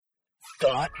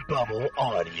Thought Bubble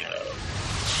Audio.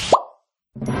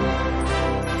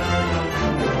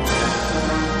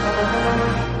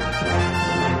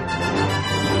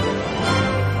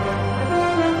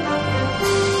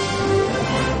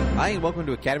 Hi, and welcome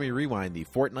to Academy Rewind, the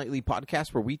fortnightly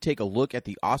podcast where we take a look at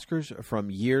the Oscars from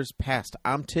years past.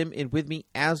 I'm Tim, and with me,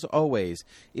 as always,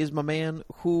 is my man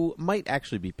who might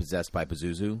actually be possessed by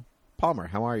Pazuzu. Palmer,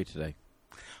 how are you today?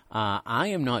 I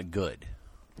am not good.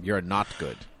 You're not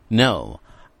good. No.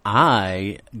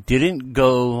 I didn't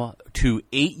go to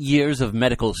 8 years of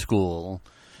medical school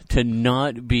to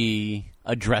not be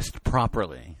addressed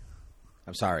properly.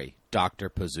 I'm sorry, Dr.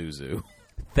 Pazuzu.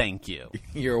 Thank you.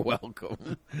 You're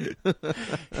welcome.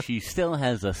 She still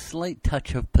has a slight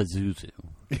touch of Pazuzu.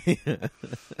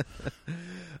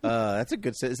 That's a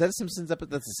good... Is that a Simpsons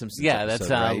episode? That's a Simpsons Yeah, episode, that's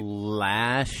right?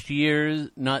 last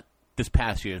year's, not this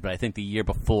past year's, but I think the year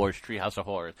before's Treehouse of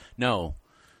Horrors. No,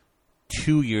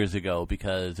 2 years ago,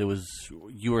 because it was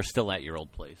you were still at your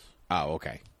old place. Oh,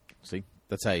 okay. See?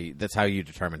 That's how you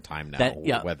determine time now.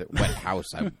 Yeah. What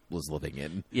house I was living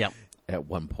in. Yeah. At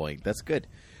one point. That's good.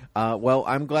 Well,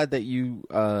 I'm glad that you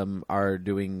are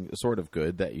doing sort of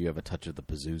good, that you have a touch of the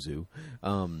Pazuzu.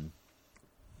 I'm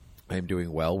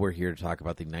doing well. We're here to talk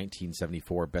about the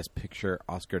 1974 Best Picture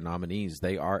Oscar nominees.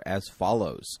 They are as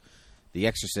follows: The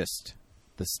Exorcist,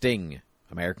 The Sting,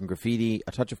 American Graffiti,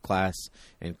 A Touch of Class,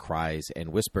 and Cries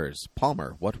and Whispers.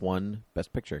 Palmer, what won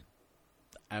Best Picture?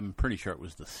 I'm pretty sure it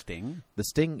was The Sting. The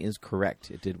Sting is correct.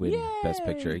 It did win Yay! Best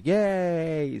Picture.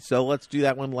 Yay! So let's do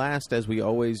that one last, as we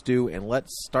always do, and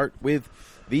let's start with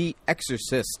The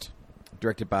Exorcist,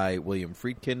 directed by William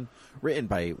Friedkin, written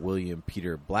by William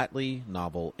Peter Blatty,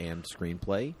 novel and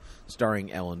screenplay,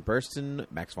 starring Ellen Burstyn,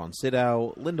 Max von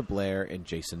Sydow, Linda Blair, and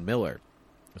Jason Miller.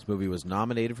 This movie was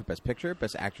nominated for Best Picture,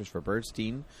 Best Actress for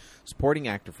Burstyn, Supporting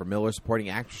Actor for Miller, Supporting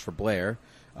Actress for Blair,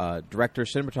 Director,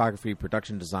 Cinematography,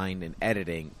 Production Design, and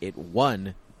Editing. It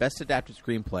won Best Adapted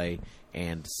Screenplay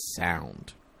and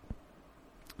Sound.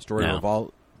 The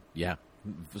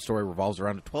story revolves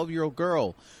around a 12-year-old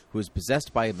girl who is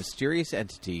possessed by a mysterious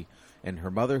entity and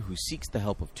her mother, who seeks the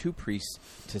help of two priests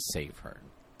to save her.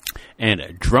 And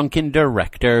a drunken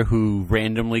director who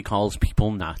randomly calls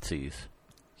people Nazis.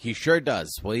 He sure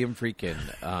does. William Friedkin.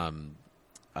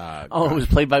 It was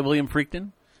played by William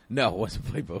Friedkin? No, it wasn't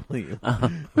played by William.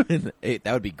 That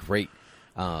would be great.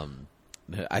 I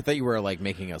thought you were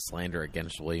making a slander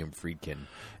against William Friedkin.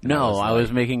 No, I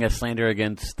was making a slander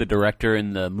against the director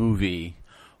in the movie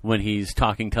when he's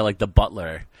talking to the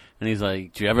butler, and he's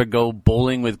like, "Do you ever go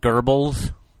bowling with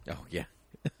Goebbels?" Oh yeah.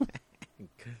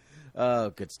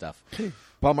 Oh, good stuff.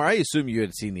 Palmer, I assume you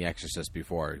had seen The Exorcist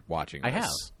before watching this. I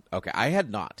have. Okay, I had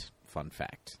not. Fun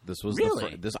fact. This was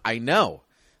really? I know.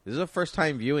 This is a first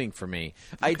time viewing for me.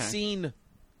 Okay. I'd seen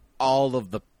all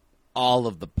of the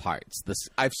parts.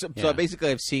 So basically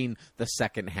I've seen the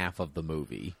second half of the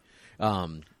movie,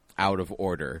 out of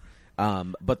order.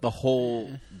 But the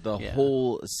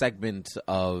whole segment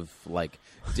of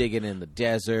digging in the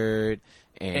desert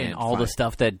and all the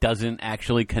stuff that doesn't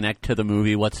actually connect to the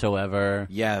movie whatsoever.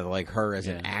 Yeah, her as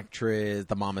an actress,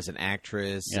 the mom as an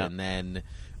actress, yeah. And then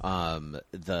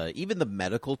even the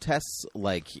medical tests,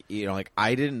 I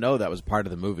didn't know that was part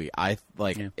of the movie.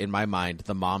 In my mind,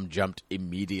 the mom jumped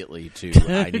immediately to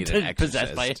I need an exorcist.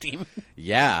 Possessed by a demon.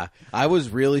 Yeah, I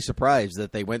was really surprised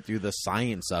that they went through the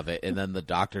science of it, and then the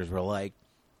doctors were like,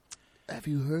 "Have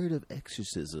you heard of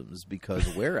exorcisms? Because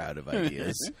we're out of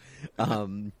ideas."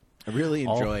 I really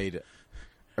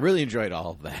enjoyed all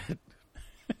of that.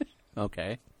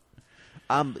 Okay.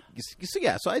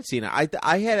 So I'd seen it.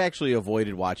 I had actually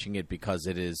avoided watching it because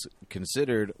it is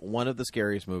considered one of the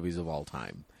scariest movies of all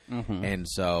time.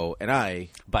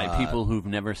 Mm-hmm. By people who've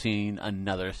never seen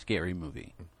another scary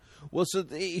movie. Well, so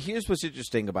here's what's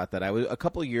interesting about that. A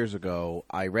couple of years ago,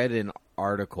 I read an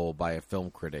article by a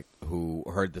film critic who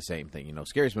heard the same thing.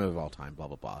 Scariest movie of all time, blah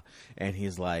blah blah, and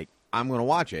he's like, "I'm going to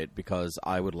watch it because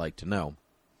I would like to know."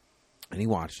 And he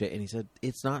watched it, and he said,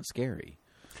 "It's not scary.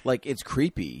 It's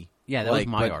creepy." Yeah, that was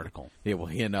my article. Yeah, well,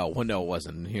 no, it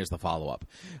wasn't. Here's the follow-up.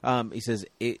 He says,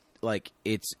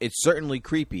 it's certainly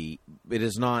creepy. It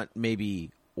is not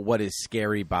maybe what is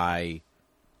scary by,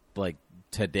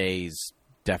 today's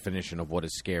definition of what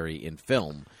is scary in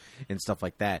film and stuff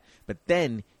like that. But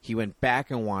then he went back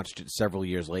and watched it several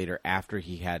years later after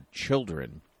he had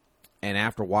children. And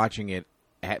after watching it,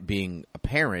 being a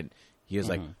parent, he was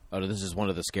like, "Oh, this is one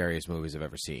of the scariest movies I've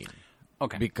ever seen."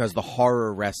 Okay. Because the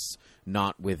horror rests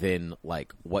not within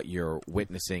what you're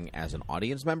witnessing as an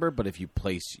audience member, but if you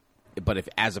place but if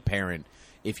as a parent,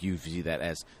 if you see that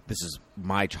as this is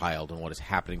my child and what is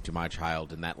happening to my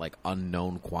child in that like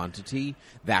unknown quantity,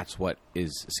 that's what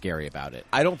is scary about it.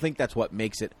 I don't think that's what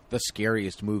makes it the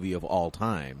scariest movie of all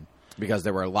time, because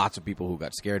there were lots of people who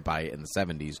got scared by it in the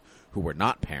 70s who were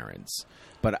not parents.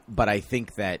 But I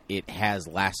think that it has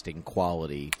lasting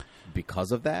quality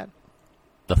because of that.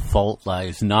 The fault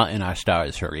lies not in our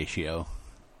stars, Horatio.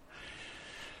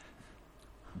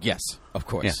 Yes, of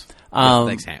course. Yeah.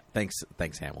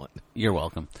 Thanks, Hamlet. You're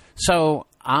welcome. So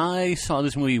I saw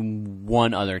this movie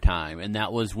one other time, and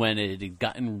that was when it had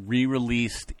gotten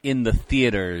re-released in the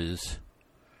theaters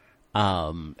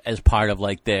as part of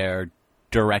like their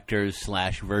director's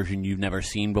 / version you've never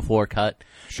seen before cut.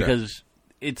 Sure. Because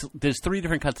there's 3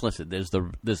 different cuts listed. There's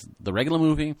the regular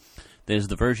movie, there's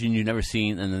the version you've never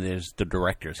seen, and then there's the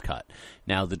director's cut.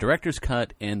 Now, the director's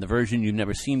cut and the version you've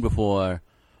never seen before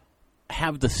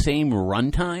have the same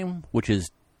runtime, which is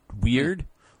weird,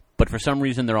 but for some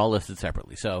reason they're all listed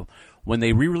separately. So when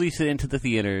they re-released it into the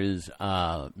theaters,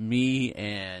 me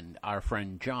and our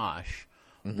friend Josh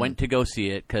went to go see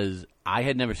it because I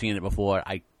had never seen it before.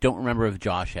 I don't remember if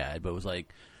Josh had, but it was like,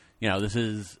 this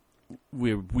is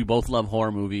we both love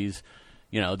horror movies.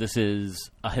 This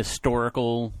is a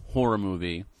historical horror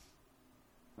movie,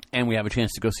 and we have a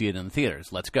chance to go see it in the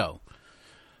theaters. Let's go.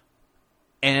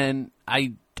 And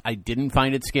I didn't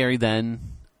find it scary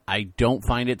then. I don't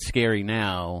find it scary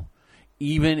now.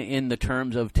 Even in the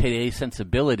terms of today's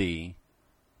sensibility,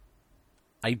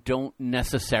 I don't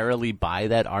necessarily buy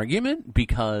that argument,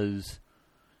 because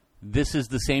this is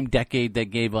the same decade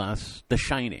that gave us The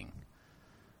Shining.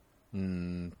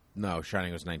 No,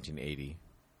 Shining was 1980.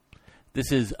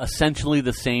 This is essentially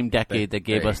the same decade that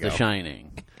gave us The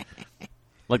Shining.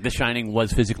 Like The Shining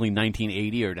was physically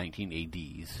 1980 or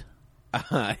 1980s.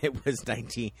 It was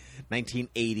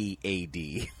 1980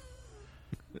 AD.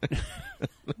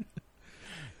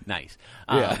 Nice.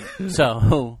 Yeah.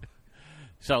 So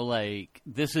like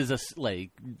this is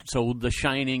so The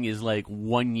Shining is like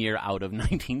 1 year out of the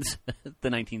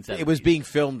 1970s. It was being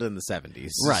filmed in the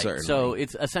 70s, right? Certainly. So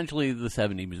it's essentially the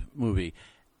 70s movie,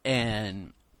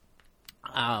 and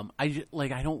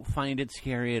I don't find it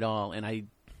scary at all, and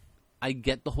I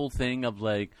get the whole thing of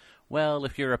like, well,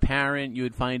 if you're a parent, you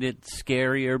would find it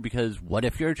scarier because what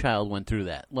if your child went through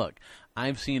that? Look,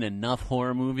 I've seen enough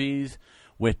horror movies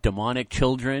with demonic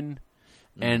children,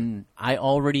 and I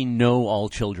already know all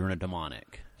children are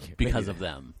demonic because of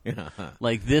them.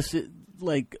 Like this,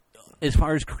 like as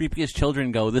far as creepiest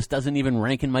children go, this doesn't even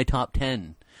rank in my top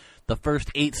 10. The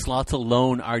first 8 slots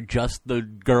alone are just the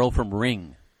girl from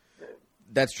Ring.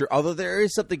 That's true. Although there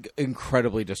is something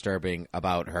incredibly disturbing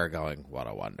about her going, "What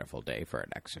a wonderful day for an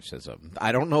exorcism."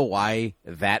 I don't know why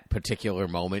that particular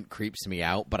moment creeps me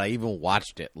out, but I even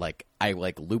watched it. Like I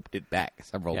looped it back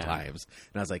several times,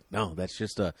 and I was like, "No, that's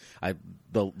just the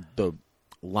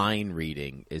line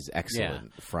reading is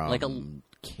excellent from like a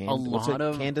lot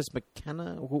of Candace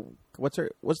McKenna. What's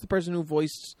the person who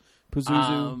voiced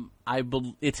Pazuzu?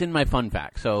 It's in my fun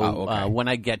fact. So okay. When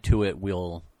I get to it,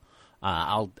 we'll.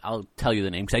 I'll tell you the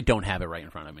name because I don't have it right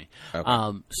in front of me.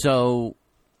 Okay. So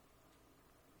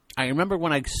I remember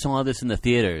when I saw this in the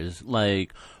theaters,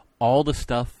 like all the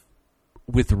stuff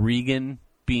with Regan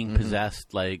being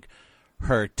possessed, like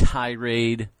her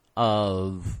tirade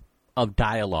of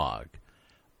dialogue,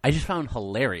 I just found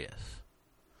hilarious.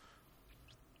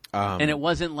 And it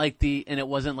wasn't like the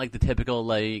typical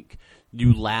like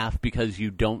you laugh because you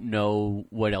don't know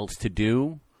what else to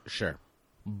do. Sure.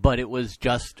 But it was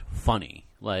just funny.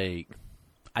 Like,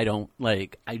 I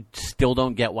still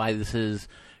don't get why this is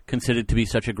considered to be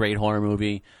such a great horror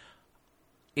movie.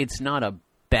 It's not a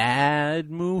bad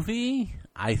movie.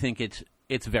 I think it's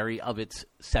very of its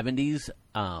 70s.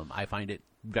 I find it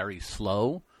very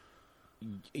slow.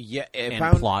 Yeah,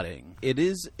 plotting. It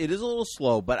is a little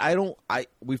slow, but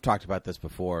we've talked about this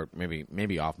before,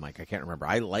 maybe off mic. I can't remember.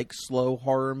 I like slow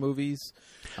horror movies.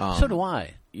 So do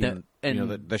I.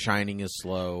 The Shining is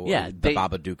slow. Yeah, the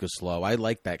Babadook is slow. I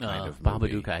like that kind of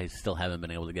movie. Babadook I still haven't been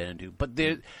able to get into, but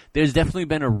there's definitely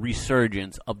been a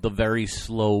resurgence of the very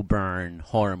slow burn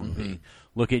horror movie.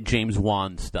 Look at James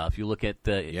Wan stuff. You look at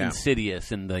the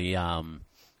Insidious and the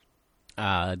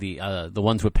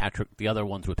ones with the other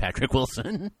ones with Patrick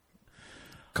Wilson.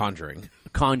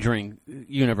 Conjuring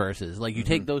universes. Like you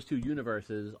take those 2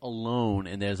 universes alone,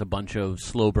 and there's a bunch of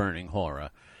slow burning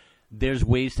horror. There's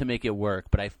ways to make it work,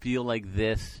 but I feel like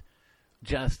this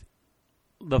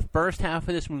the first half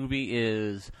of this movie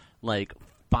is like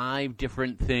 5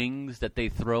 different things that they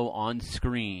throw on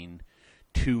screen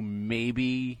to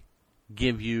maybe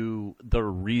give you the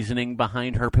reasoning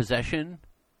behind her possession.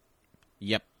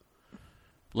 Yep.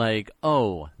 Like,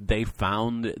 oh, they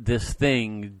found this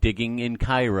thing digging in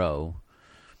Cairo.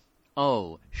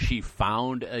 Oh, she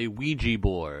found a Ouija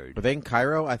board. Were they in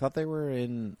Cairo? I thought they were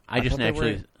in. I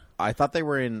thought they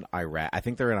were in Iraq. I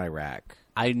think they're in Iraq.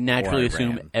 I naturally Or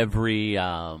assume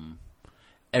Iran.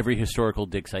 every historical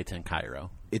dig site's in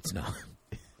Cairo. It's not.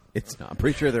 It's not. I'm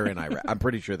pretty sure they're in Iraq.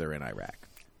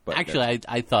 But Actually,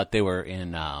 I thought they were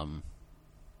in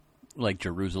like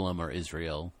Jerusalem or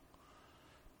Israel,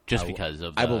 just because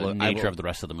of the nature of the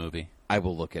rest of the movie. I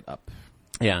will look it up.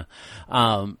 Yeah,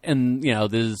 and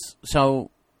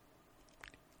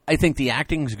I think the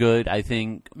acting's good. I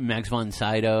think Max von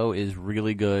Sydow is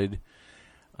really good.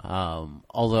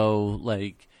 Although,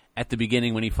 like at the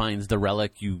beginning when he finds the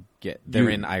relic, They're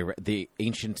in Iraq, the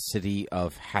ancient city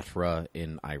of Hatra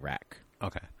in Iraq.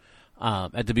 Okay.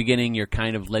 At the beginning, you're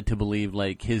kind of led to believe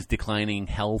like his declining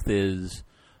health is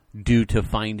due to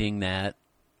finding that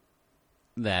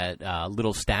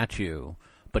little statue,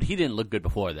 but he didn't look good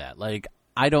before that. Like,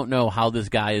 I don't know how this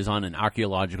guy is on an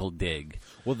archaeological dig.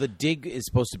 Well, the dig is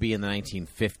supposed to be in the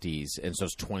 1950s, and so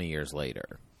it's 20 years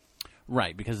later.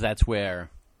 Right, because that's where.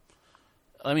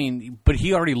 I mean, but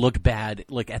he already looked bad,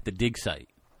 like at the dig site.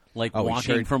 Like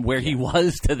walking from where he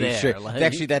was to there. Sure. Like,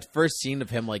 Actually, that first scene of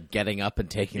him like getting up and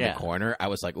taking the corner, I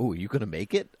was like, "Ooh, are you gonna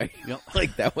make it?"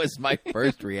 Like that was my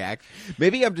first reaction.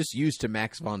 Maybe I'm just used to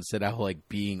Max von Sydow like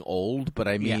being old, but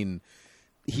I mean,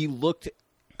 he looked.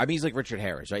 I mean, he's like Richard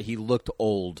Harris, right? He looked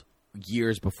old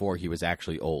years before he was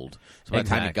actually old. So by the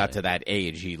time he got to that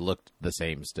age, he looked the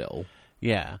same still.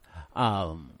 Yeah.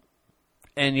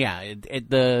 And yeah,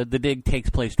 the dig takes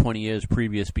place 20 years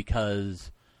previous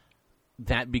because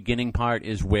that beginning part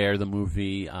is where the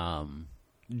movie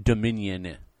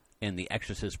Dominion and the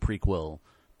Exorcist prequel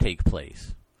take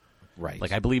place. Right.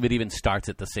 Like, I believe it even starts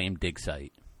at the same dig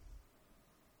site.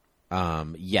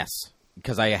 Yes,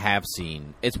 because I have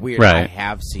seen. It's weird. Right. I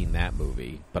have seen that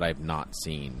movie, but I've not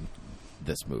seen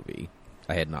this movie.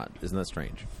 I had not. Isn't that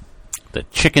strange? The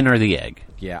chicken or the egg?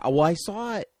 Yeah. Well, I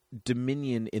saw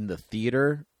Dominion in the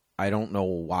theater. I don't know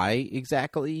why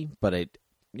exactly, but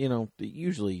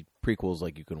usually prequels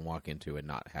like you can walk into and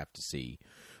not have to see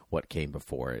what came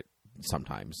before it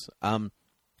sometimes.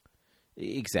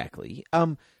 Exactly.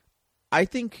 I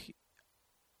think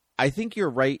you're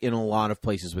right in a lot of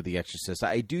places with The Exorcist.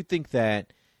 I do think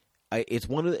that it's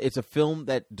a film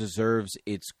that deserves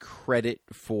its credit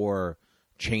for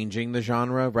changing the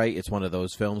genre, right? It's one of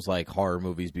those films like horror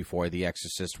movies before The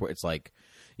Exorcist where it's like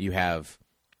you have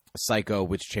Psycho,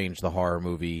 which changed the horror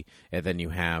movie, and then you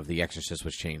have The Exorcist,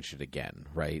 which changed it again,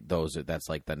 right? That's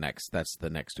the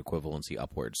next equivalency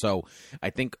upward. So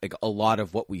I think like a lot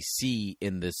of what we see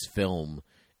in this film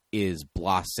is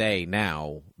blasé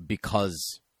now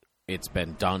because it's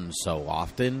been done so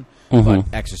often. Mm-hmm.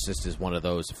 But Exorcist is one of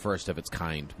those first of its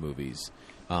kind movies.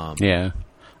 Yeah,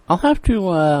 I'll have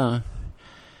to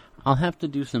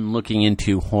do some looking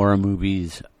into horror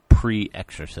movies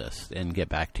pre-Exorcist and get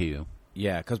back to you.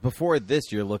 Yeah, because before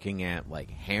this, you're looking at like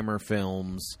Hammer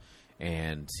films,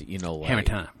 and like Hammer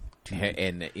time,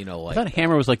 and I thought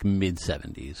Hammer was like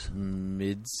mid-70s.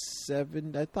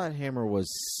 Mid-70s? I thought Hammer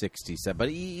was 67, but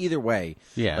either way,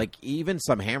 yeah. Like even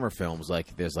some Hammer films,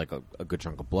 like there's like a good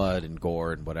chunk of blood and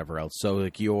gore and whatever else. So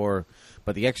like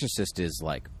but The Exorcist is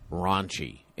like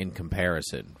raunchy in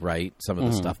comparison, right? Some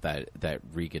of the stuff that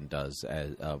Regan does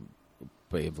as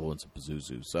by influence of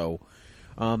Pazuzu. So.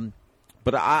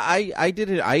 But I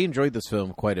did it. I enjoyed this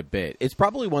film quite a bit. It's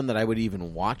probably one that I would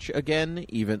even watch again,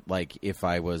 even like if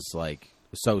I was like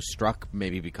so struck,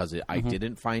 maybe because I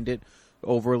didn't find it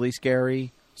overly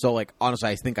scary. So like honestly,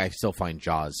 I think I still find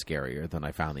Jaws scarier than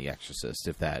I found The Exorcist.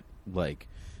 If that like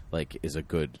is a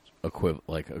good equivalent.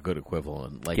 Like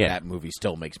that movie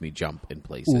still makes me jump in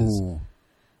places. Ooh.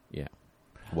 Yeah.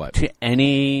 What to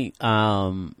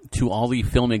all the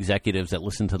film executives that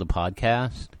listen to the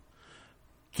podcast?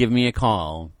 Give me a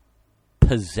call.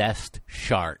 Possessed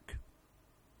Shark.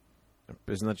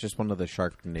 Isn't that just one of the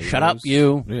Sharknadoes? Shut up,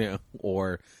 you. Yeah.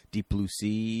 Or Deep Blue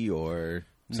Sea, or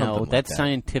no, like that's that.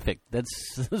 Scientific. That's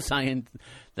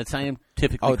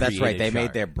scientifically. Oh, that's right. They shark.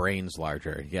 made their brains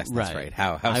larger. Yes, that's right.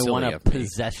 How I silly want a of me.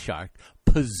 possessed shark.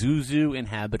 Pazuzu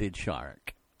inhabited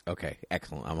shark. Okay,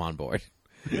 excellent. I'm on board.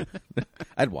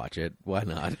 I'd watch it. Why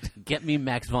not? Get me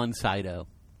Max von Sydow.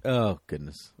 Oh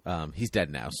goodness, he's dead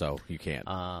now, so you can't.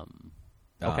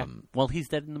 Okay. Well, he's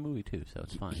dead in the movie too, so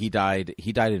it's fine. He died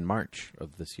in March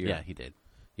of this year. Yeah, he did.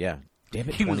 Yeah. Damn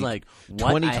it. He was like,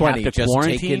 "What? 2020 I have to just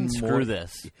quarantine? taking Screw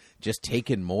this." Just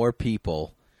taking more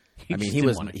people. I mean,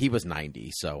 he was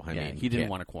 90, so I mean, he didn't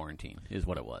want to quarantine. Is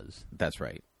what it was. That's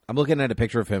right. I'm looking at a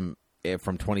picture of him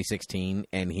from 2016,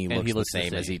 and he looks the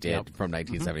same as he did from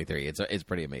 1973. It's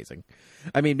pretty amazing.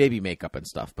 I mean, maybe makeup and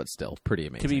stuff, but still pretty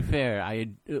amazing. To be fair,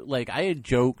 I had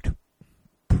joked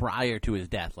prior to his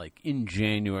death, like in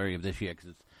January of this year,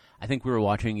 because I think we were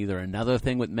watching either another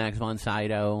thing with Max von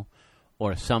Sydow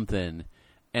or something,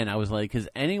 and I was like, has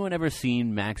anyone ever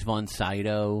seen Max von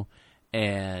Sydow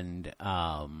and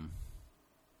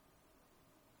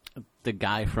the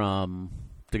guy from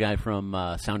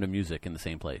Sound of Music in the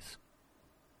same place?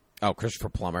 Oh, Christopher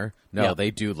Plummer? No,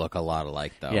 they do look a lot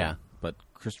alike, though. Yeah. But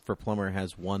Christopher Plummer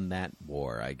has won that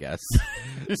war, I guess.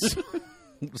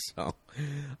 So,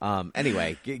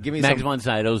 anyway, give me Max von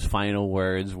Sydow's final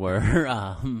words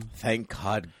were, thank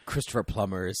God Christopher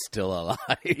Plummer is still alive.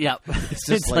 Yep. It's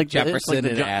just like Jefferson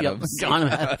and Adams. John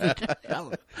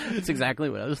Adams. That's exactly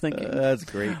what I was thinking. That's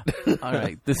great. All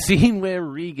right. The scene where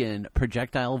Regan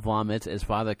projectile vomits as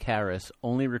Father Karras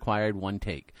only required one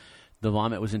take. The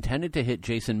vomit was intended to hit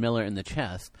Jason Miller in the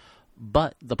chest,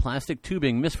 but the plastic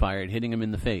tubing misfired, hitting him in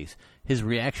the face. His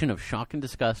reaction of shock and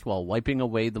disgust while wiping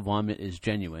away the vomit is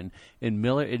genuine, and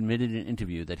Miller admitted in an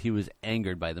interview that he was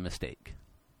angered by the mistake.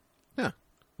 Yeah.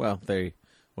 Well, there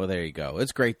you go.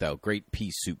 It's great, though. Great pea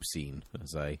soup scene.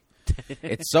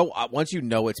 It's so once you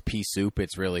know it's pea soup,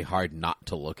 it's really hard not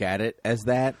to look at it as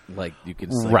that. Like you can,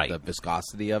 the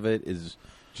viscosity of it is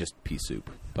just pea soup.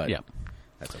 But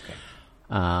that's okay.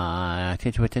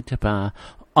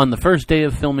 On the first day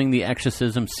of filming the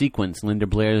exorcism sequence, Linda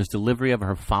Blair's delivery of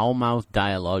her foul-mouthed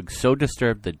dialogue so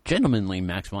disturbed the gentlemanly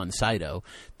Max von Sydow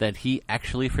that he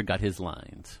actually forgot his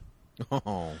lines.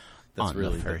 Oh, that's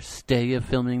really the first day of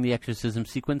filming the exorcism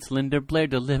sequence, Linda Blair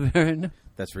delivered.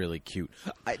 That's really cute.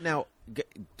 Now,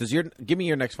 give me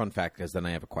your next fun fact, because then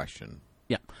I have a question.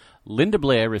 Yeah. Linda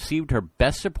Blair received her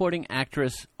Best Supporting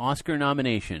Actress Oscar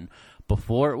nomination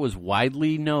before it was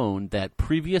widely known that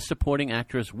previous Supporting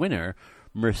Actress winner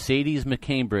Mercedes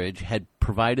McCambridge had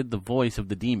provided the voice of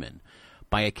the demon.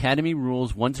 By Academy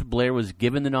rules, once Blair was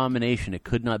given the nomination, it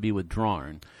could not be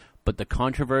withdrawn. But the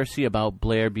controversy about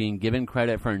Blair being given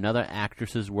credit for another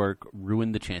actress's work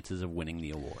ruined the chances of winning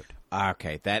the award.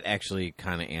 Okay, that actually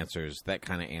kind of answers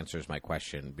my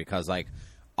question, because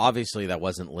obviously that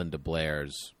wasn't Linda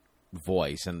Blair's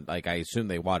voice, and I assume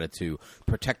they wanted to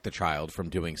protect the child from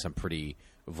doing some pretty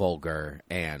vulgar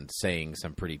and saying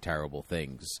some pretty terrible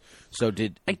things. So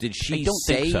did she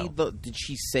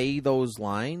say those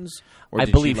lines? Or I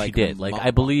believe she did.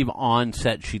 I believe on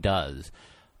set she does,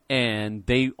 and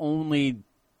they only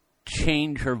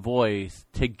change her voice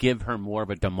to give her more of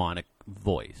a demonic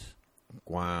voice.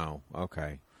 Wow.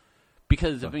 Okay.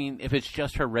 Because if it's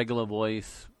just her regular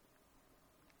voice,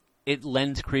 it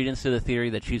lends credence to the theory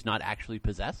that she's not actually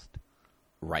possessed.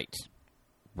 Right.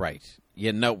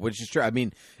 Yeah, no, which is true.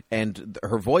 And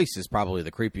her voice is probably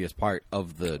the creepiest part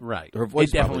of the... Right. Her voice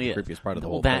is probably the creepiest part of the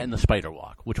whole thing. That and the spider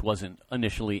walk, which wasn't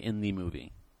initially in the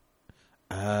movie.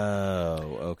 Oh,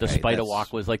 okay. The spider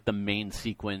walk was the main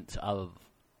sequence of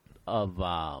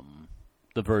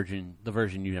the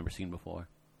version you've never seen before.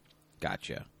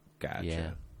 Gotcha.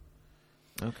 Yeah.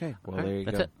 Okay, well, there you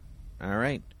go. That's it. All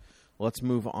right. Let's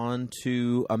move on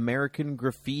to American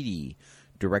Graffiti,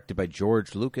 directed by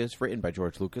George Lucas, written by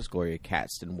George Lucas, Gloria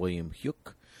Katz, and William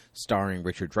Huke, starring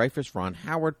Richard Dreyfuss, Ron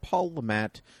Howard, Paul Le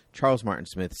Mat, Charles Martin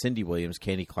Smith, Cindy Williams,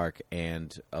 Candy Clark,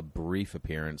 and a brief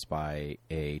appearance by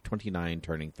a 29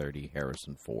 turning 30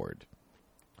 Harrison Ford.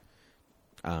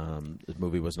 The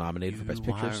movie was nominated for Best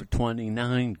Picture.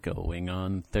 29 going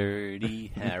on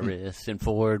 30, Harrison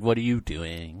Ford, what are you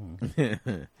doing?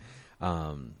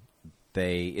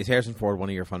 Is Harrison Ford one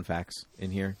of your fun facts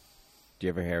in here? Do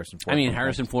you have a Harrison Ford?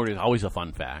 Harrison Ford is always a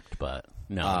fun fact, but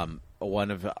no.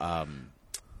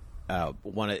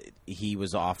 He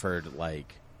was offered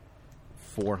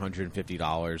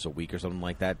 $450 a week or something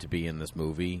like that to be in this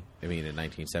movie. In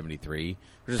 1973,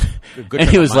 which is a good. And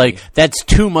he was like, "That's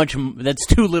too much. That's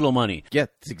too little money." Yeah,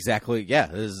 that's exactly. Yeah,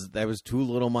 that was too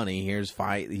little money. Here's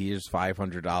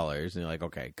 $500, and you're like,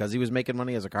 okay, because he was making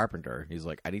money as a carpenter. He's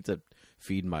like, I need to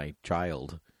feed my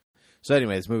child. So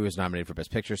anyway, this movie was nominated for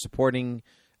Best Picture, Supporting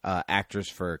Actress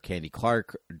for Candy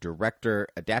Clark, Director,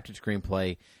 Adapted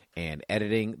Screenplay, and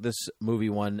Editing. This movie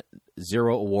won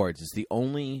 0 awards. It's the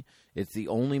only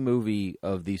movie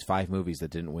of these 5 movies that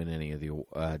didn't win any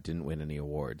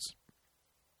awards,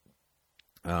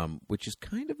 which is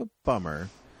kind of a bummer.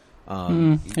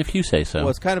 If you say so. Well,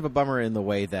 it's kind of a bummer in the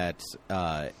way that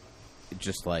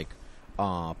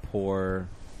poor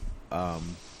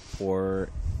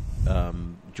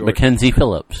George Mackenzie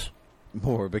Phillips.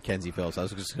 Poor Mackenzie Phillips. I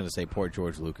was just going to say poor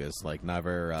George Lucas.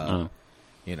 Never.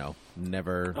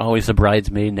 Always a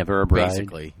bridesmaid, never a bride.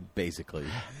 Basically.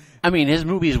 I mean, his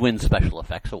movies win special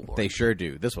effects awards. They sure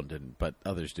do. This one didn't, but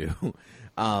others do.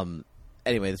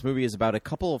 Anyway, this movie is about a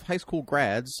couple of high school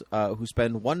grads who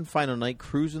spend one final night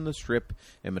cruising the Strip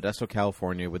in Modesto,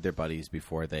 California with their buddies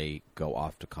before they go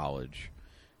off to college.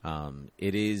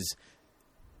 It is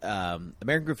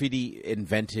American Graffiti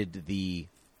invented the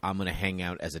I'm going to hang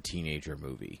out as a teenager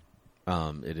movie.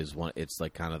 It is one. It's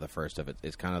like kind of the first of it.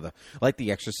 It's kind of like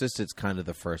The Exorcist. It's kind of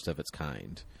the first of its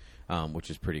kind,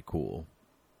 which is pretty cool.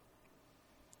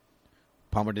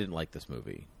 Palmer didn't like this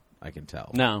movie. I can tell.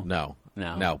 No,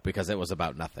 because it was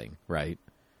about nothing, right?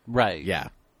 Right. Yeah,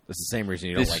 it's the same reason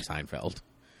you don't like Seinfeld.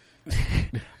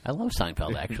 I love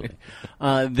Seinfeld, actually.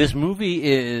 This movie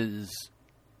is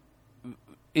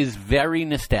very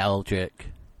nostalgic,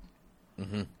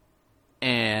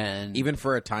 and even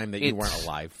for a time that you weren't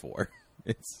alive for,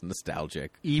 it's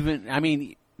nostalgic. This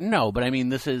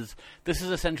is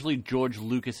essentially George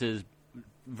Lucas's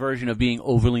version of being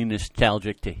overly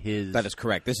nostalgic to his. That is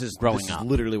correct. This is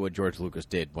literally what George Lucas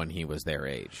did when he was their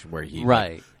age, where he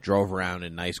drove around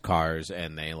in nice cars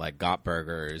and they got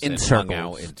burgers in and circles, hung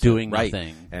out doing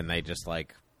nothing, and they just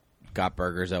got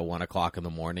burgers at 1:00 in the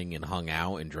morning and hung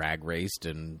out and drag raced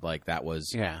and that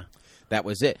was that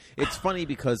was it. It's funny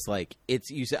because it's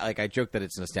you said I joke that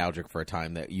it's nostalgic for a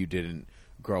time that you didn't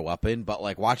grow up in, but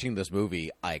watching this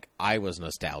movie, I was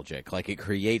nostalgic. It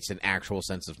creates an actual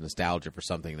sense of nostalgia for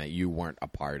something that you weren't a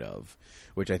part of,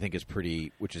 which I think is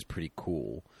pretty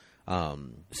cool.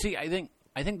 See, I think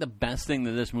the best thing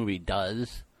that this movie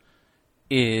does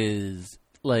is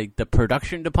the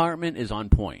production department is on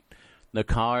point. The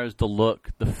cars, the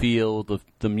look, the feel,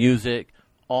 the music,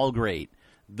 all great.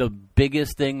 The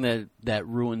biggest thing that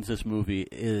ruins this movie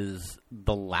is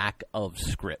the lack of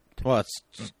script. Well, it's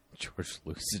George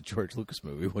Lucas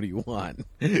movie. What do you want?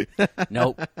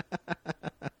 Nope.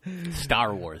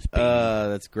 Star Wars.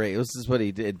 That's great. This is what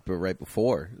he did, but right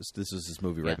before. This was his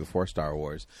movie right before Star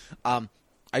Wars.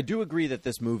 I do agree that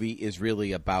this movie is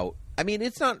really about. I mean,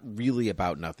 it's not really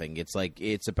about nothing.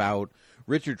 It's about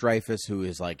Richard Dreyfuss, who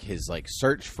is his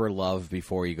search for love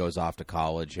before he goes off to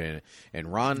college, and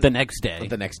Ron the next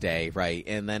day, right?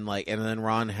 And then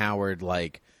Ron Howard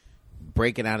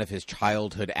breaking out of his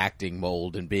childhood acting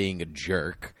mold and being a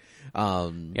jerk.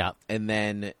 And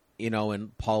then,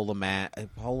 and Paul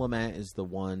LeMat is the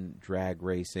one drag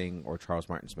racing, or Charles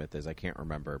Martin Smith is, I can't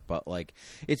remember. But,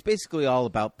 it's basically all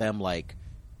about them,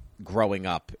 growing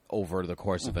up over the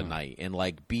course of a night and,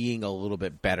 being a little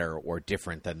bit better or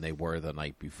different than they were the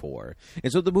night before.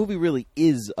 And so the movie really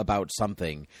is about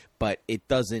something, but it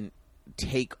doesn't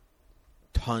take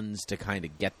tons to kind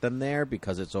of get them there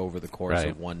because it's over the course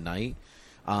of one night.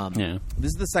 This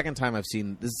is the second time I've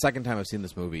seen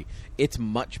this movie. It's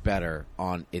much better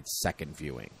on its second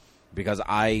viewing because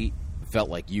I felt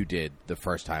like you did the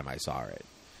first time I saw it.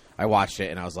 I watched it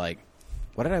and I was like,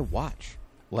 what did I watch?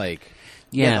 I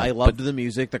loved the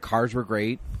music. The cars were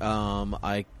great.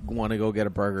 I want to go get a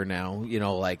burger now,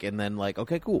 and then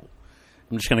okay, cool.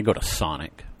 I'm just going to go to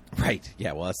Sonic. Right.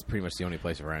 Yeah, well, that's pretty much the only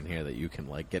place around here that you can,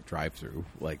 get drive-through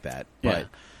like that. But,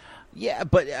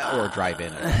 or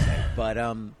drive-in, I would say. But,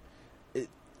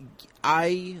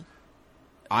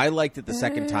 I liked it the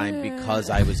second time because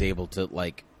I was able to,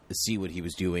 see what he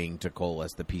was doing to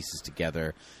coalesce the pieces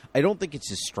together. I don't think it's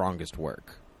his strongest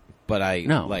work. But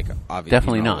obviously...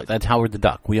 Definitely not. That's Howard the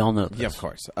Duck. We all know this. Yeah, of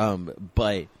course.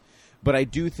 But I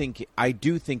do think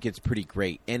it's pretty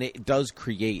great. And it does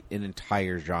create an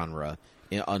entire genre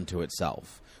unto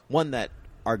itself. One that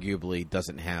arguably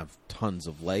doesn't have tons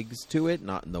of legs to it,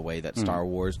 not in the way that Star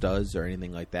Wars does or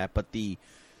anything like that, but the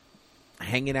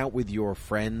hanging out with your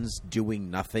friends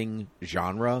doing nothing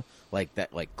genre,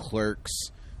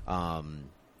 Clerks, trying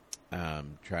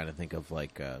to think of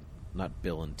not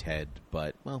Bill and Ted,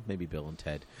 but maybe Bill and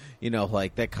Ted,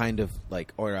 that kind of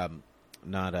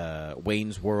not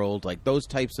Wayne's World, those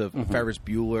types of Ferris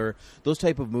Bueller, those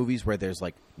type of movies where there's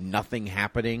nothing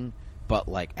happening but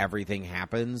everything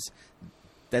happens.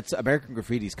 That's American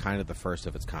Graffiti's kind of the first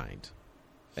of its kind,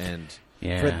 and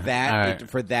for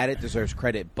that it deserves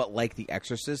credit. But like The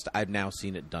Exorcist, I've now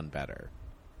seen it done better.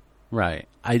 Right.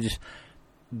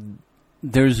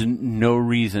 There's no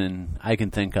reason I can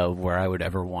think of where I would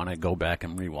ever want to go back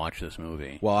and rewatch this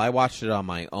movie. Well, I watched it on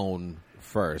my own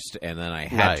first, and then I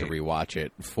had to rewatch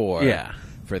it for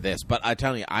this. But I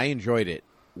tell you, I enjoyed it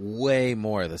way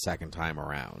more the second time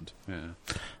around. Yeah,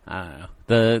 I don't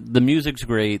know. The music's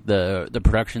great. The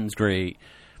production's great.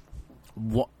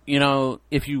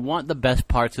 If you want the best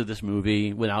parts of this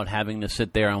movie without having to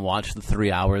sit there and watch the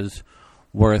 3 hours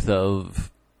worth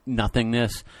of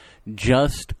nothingness,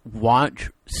 just watch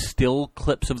still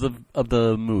clips of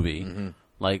the movie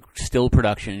like still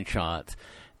production shots,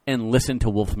 and listen to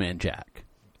Wolfman Jack.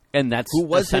 And that's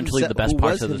essentially the best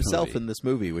parts of this movie. In this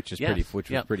movie, which is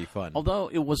pretty fun. Although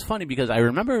it was funny because I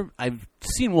remember I've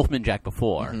seen Wolfman Jack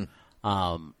before.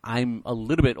 I'm a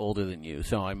little bit older than you,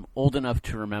 so I'm old enough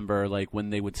to remember like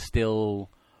when they would still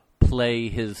play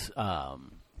his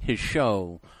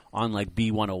show on like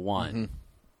B101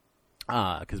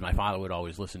 because my father would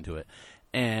always listen to it,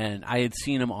 and I had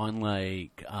seen him on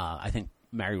like I think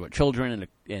Married with Children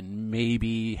and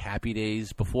maybe Happy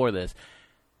Days before this.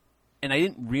 And I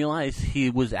didn't realize he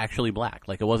was actually black.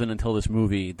 Like, it wasn't until this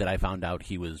movie that I found out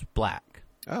he was black.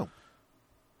 Oh.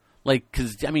 Like,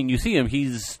 because, I mean, you see him,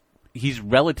 he's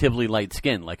relatively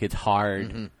light-skinned. Like, it's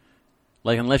hard.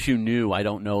 Like, unless you knew, I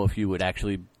don't know if you would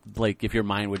actually, like, if your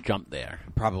mind would jump there.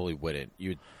 Probably wouldn't.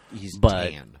 He's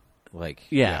tan. Like,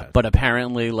 yeah, but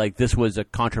apparently, like, this was a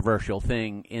controversial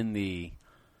thing in the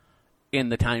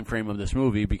time frame of this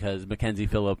movie because Mackenzie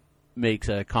Phillip makes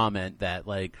a comment that,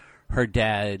 like, her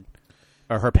dad...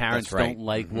 or her parents don't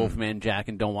like Wolfman Jack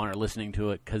and don't want her listening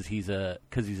to it because he's a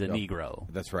Negro.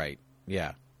 That's right.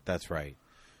 Yeah, that's right.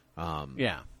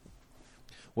 Yeah.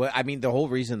 Well, I mean, the whole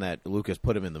reason that Lucas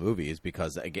put him in the movie is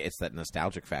because it's that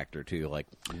nostalgic factor too. Like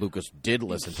Lucas did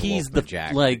listen to Wolfman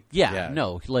Jack. Like,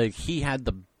 no, like he had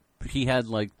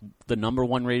like the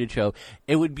 #1 rated show.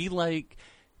 It would be like,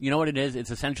 you know what it is?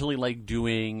 It's essentially like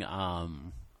doing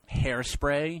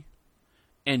Hairspray.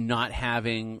 And not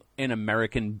having an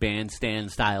American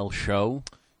Bandstand style show.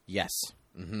 Yes,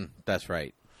 that's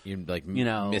right. You're like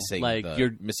missing, like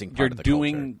missing part of the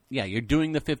culture. Yeah, you're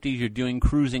doing the 50s. You're doing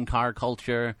cruising car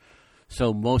culture.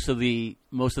 So most of the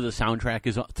soundtrack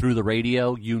is through the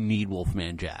radio. You need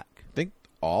Wolfman Jack. I think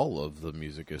all of the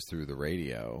music is through the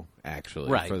radio, actually.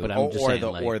 Right, but I'm just saying,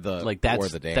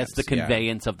 that's the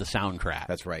conveyance of the soundtrack.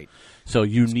 That's right. So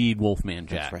you need Wolfman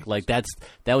Jack. That's right. Like that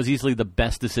was easily the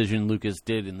best decision Lucas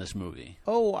did in this movie.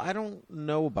 Oh, I don't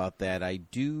know about that. I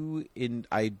do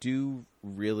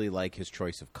really like his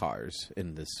choice of cars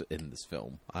in this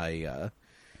film. I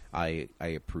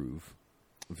approve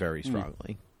very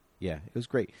strongly. Yeah, it was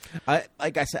great.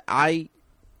 Like I said, I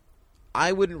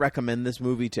wouldn't recommend this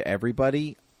movie to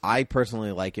everybody. I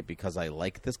personally like it because I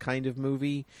like this kind of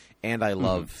movie, and I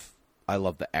love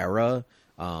the era.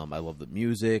 I love the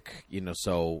music,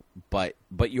 So, but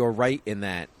you're right in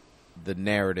that the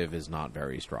narrative is not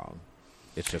very strong.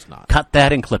 It's just not. Cut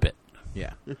that and clip it.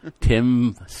 Yeah,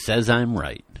 Tim says I'm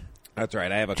right. That's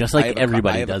right. I have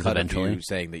everybody does eventually. You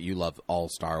saying that you love all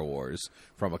Star Wars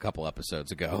from a couple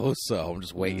episodes ago, so I'm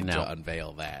just waiting to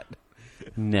unveil that.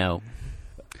 No.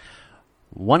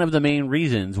 One of the main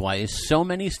reasons why so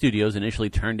many studios initially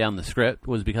turned down the script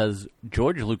was because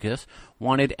George Lucas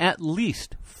wanted at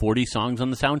least 40 songs on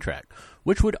the soundtrack,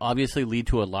 which would obviously lead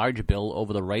to a large bill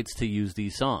over the rights to use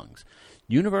these songs.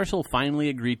 Universal finally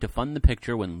agreed to fund the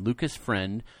picture when Lucas'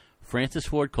 friend Francis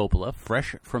Ford Coppola,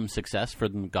 fresh from success for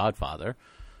The Godfather,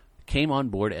 came on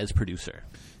board as producer.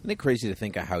 Isn't it crazy to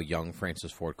think of how young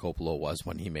Francis Ford Coppola was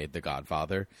when he made The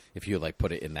Godfather, if you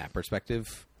put it in that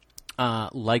perspective?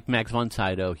 Like Max von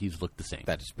Sydow, he's looked the same.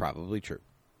 That is probably true.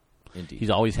 Indeed. He's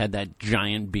always had that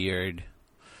giant beard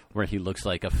where he looks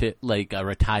like a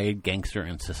retired gangster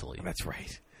in Sicily. That's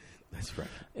right. That's right.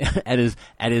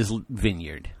 at his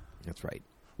vineyard. That's right.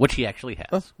 Which he actually has.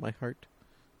 Oh, my heart.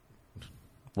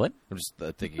 What? I'm just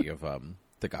thinking of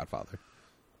The Godfather.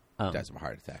 He dies of a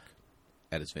heart attack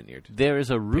at his vineyard. There is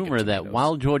a rumor that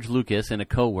while George Lucas and a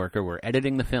co-worker were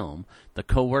editing the film, the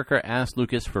co-worker asked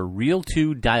Lucas for Reel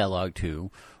 2 Dialogue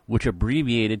 2, which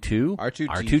abbreviated to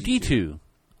R2-D2,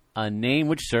 a name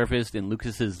which surfaced in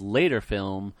Lucas's later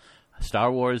film,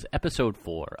 Star Wars Episode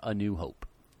 4, A New Hope.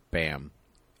 Bam.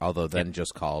 Although then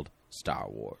just called Star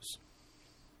Wars.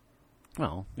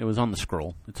 Well, it was on the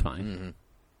scroll. It's fine. Mm-hmm.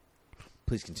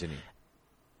 Please continue.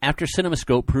 After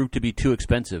CinemaScope proved to be too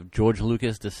expensive, George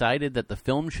Lucas decided that the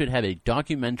film should have a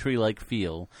documentary-like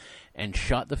feel and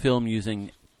shot the film using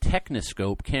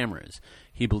Techniscope cameras.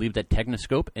 He believed that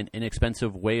Techniscope, an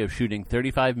inexpensive way of shooting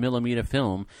 35mm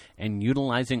film and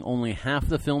utilizing only half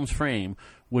the film's frame,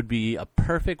 would be a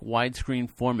perfect widescreen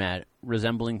format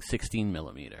resembling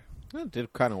 16mm. It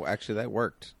did kind of actually that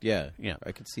worked. Yeah,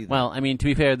 I could see that. Well, I mean, to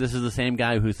be fair, this is the same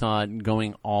guy who thought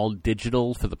going all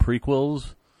digital for the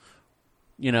prequels,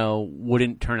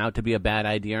 wouldn't turn out to be a bad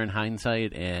idea in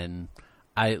hindsight. And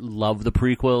I love the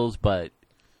prequels, but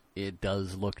it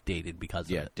does look dated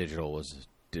because of it. Digital was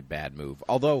a bad move.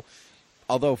 Although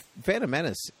Phantom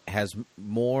Menace has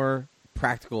more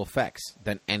practical effects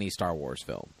than any Star Wars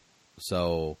film.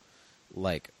 So,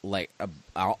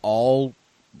 all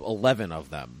 11 of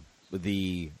them.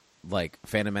 The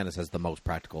Phantom Menace has the most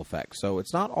practical effects, so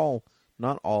it's not all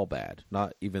not all bad,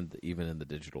 not even in the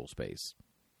digital space.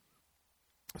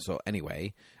 So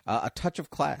anyway, A Touch of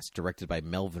Class, directed by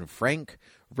Melvin Frank,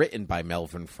 written by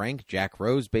Melvin Frank, Jack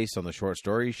Rose, based on the short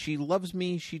story She Loves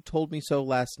Me, She Told Me So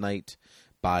Last Night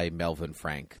by Melvin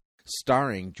Frank.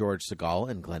 Starring George Segal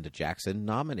and Glenda Jackson,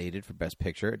 nominated for Best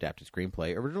Picture, Adapted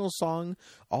Screenplay, Original Song,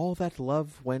 All That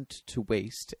Love Went to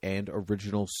Waste, and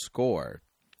Original Score.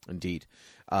 Indeed.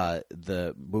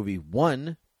 The movie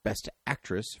won Best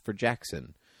Actress for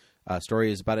Jackson.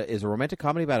 Story is a romantic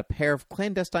comedy about a pair of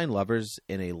clandestine lovers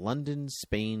in a London,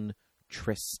 Spain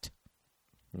tryst.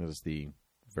 That is the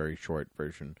very short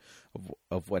version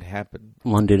of what happened.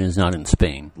 London is not in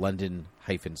Spain.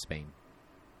 London-Spain.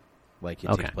 Like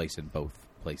it takes place in both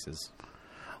places.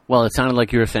 Well, it sounded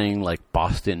like you were saying like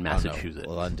Boston, Massachusetts.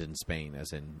 No, London, Spain,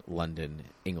 as in London,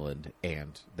 England,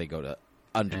 and they go to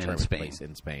undetermined place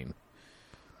in Spain.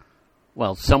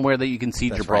 Well, somewhere that you can see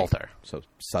That's Gibraltar. Right. So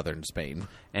southern Spain.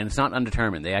 And it's not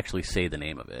undetermined. They actually say the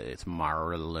name of it. It's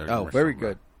Marler. Oh, very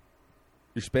good.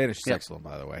 Your Spanish is excellent,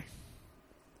 by the way.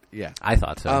 Yeah. I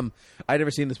thought so. I'd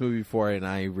never seen this movie before, and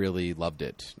I really loved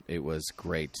it. It was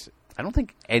great. I don't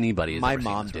think anybody has My ever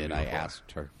mom seen this did. movie I before.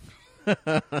 asked her.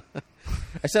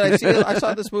 I said, I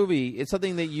saw this movie. It's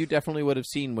something that you definitely would have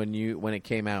seen when it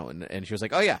came out. And she was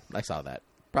like, oh, yeah, I saw that.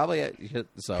 Probably.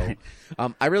 So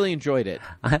I really enjoyed it.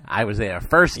 I was there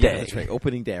first day. Yeah, that's right.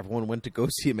 Opening day. Everyone went to go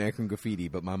see American Graffiti,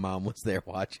 but my mom was there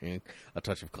watching A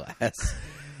Touch of Class.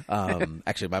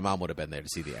 Actually, my mom would have been there to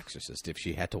see The Exorcist if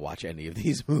she had to watch any of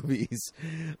these movies.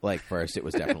 Like, first, it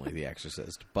was definitely The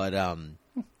Exorcist. But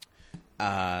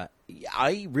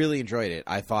I really enjoyed it.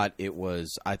 I thought it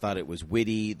was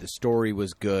witty. The story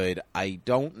was good. I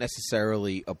don't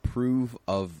necessarily approve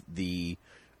of the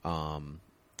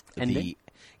ending.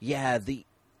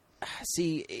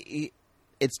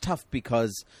 It's tough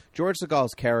because George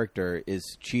Segal's character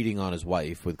is cheating on his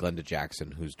wife with Glenda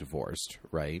Jackson, who's divorced,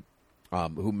 right?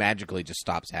 Who magically just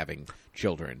stops having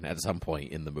children at some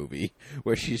point in the movie,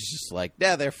 where she's just like,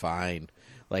 yeah, they're fine,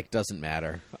 like doesn't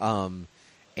matter.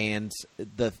 And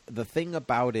the thing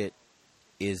about it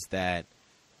is that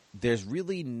there's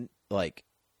really like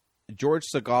George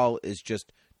Segal is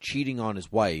just cheating on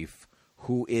his wife,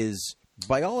 who is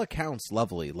by all accounts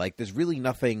lovely. Like there's really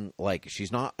nothing like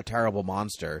she's not a terrible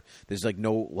monster. There's like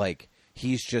no like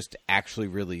he's just actually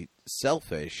really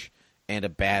selfish and a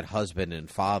bad husband and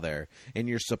father, and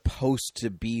you're supposed to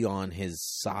be on his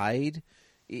side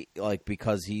like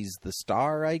because he's the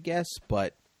star, I guess,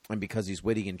 but and because he's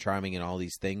witty and charming and all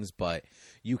these things, but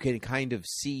you can kind of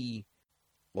see,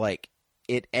 like,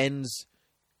 it ends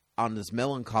on this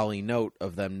melancholy note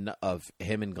of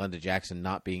him and Glenda Jackson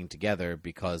not being together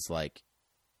because, like,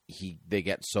 they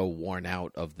get so worn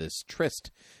out of this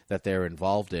tryst that they're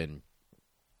involved in.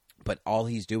 But all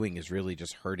he's doing is really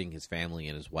just hurting his family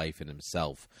and his wife and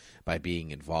himself by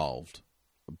being involved.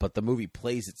 But the movie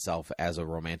plays itself as a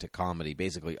romantic comedy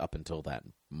basically up until that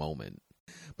moment.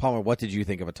 Palmer, what did you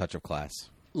think of A Touch of Class?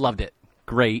 Loved it.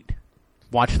 Great.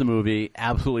 Watch the movie.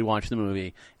 Absolutely watch the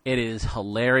movie. It is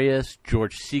hilarious.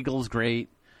 George Segal's great.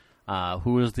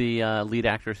 Who was the lead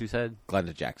actress you said?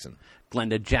 Glenda Jackson.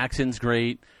 Glenda Jackson's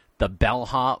great. The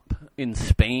bellhop in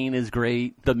Spain is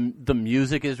great. The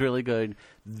music is really good.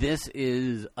 This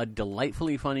is a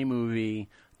delightfully funny movie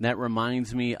that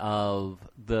reminds me of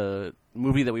the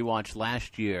movie that we watched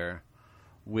last year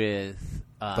with...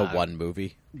 the one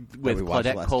movie? With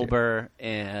Claudette Colbert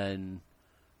and...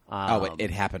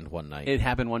 It Happened One Night. It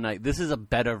Happened One Night. This is a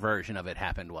better version of It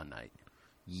Happened One Night.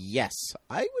 Yes,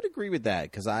 I would agree with that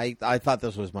because I thought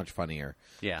this was much funnier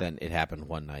than It Happened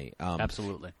One Night.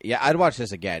 Absolutely. Yeah, I'd watch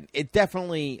this again. It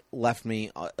definitely left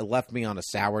me on a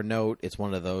sour note. It's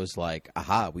one of those like,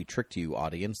 aha, we tricked you,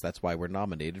 audience. That's why we're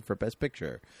nominated for Best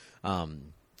Picture.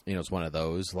 It's one of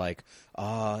those like,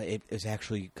 it is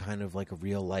actually kind of like a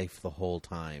real life the whole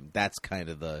time. That's kind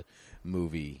of the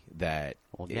movie that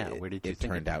where did you it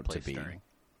think turned it took out to place be. during?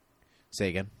 Say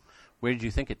again? Where did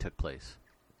you think it took place?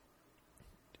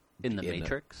 In the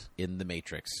Matrix? In the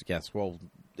Matrix, yes. Well,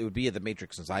 it would be in the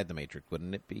Matrix inside the Matrix,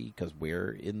 wouldn't it be? Because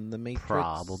we're in the Matrix.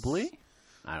 Probably.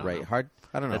 I don't know. Hard.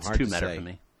 I don't know. That's hard too to meta say. for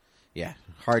me. Yeah,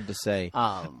 hard to say.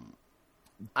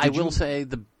 I will say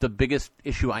the biggest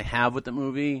issue I have with the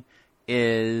movie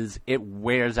is it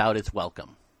wears out its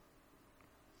welcome.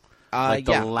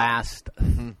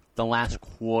 The last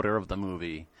quarter of the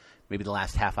movie, maybe the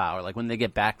last half hour, like when they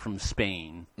get back from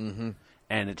Spain,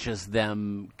 and it's just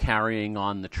them carrying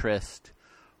on the tryst,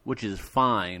 which is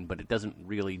fine, but it doesn't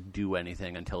really do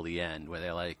anything until the end, where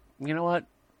they're like, you know what,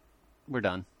 we're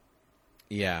done.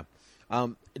 Yeah.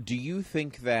 Do you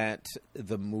think that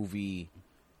the movie,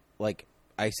 like,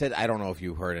 I said I don't know if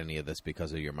you heard any of this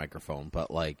because of your microphone,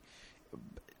 but like,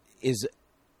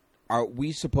 are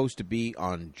we supposed to be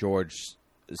on George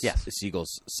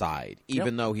Siegel's side,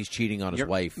 even though he's cheating on his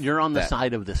wife? You're on the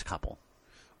side of this couple.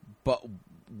 But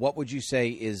what would you say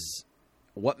is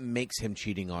what makes him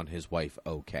cheating on his wife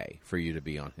okay for you to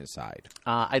be on his side?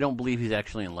 I don't believe he's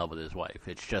actually in love with his wife.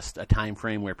 It's just a time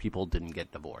frame where people didn't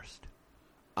get divorced.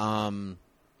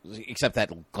 Except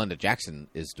that Glenda Jackson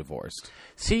is divorced.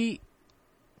 See,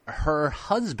 her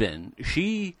husband,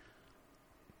 she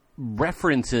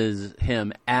references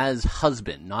him as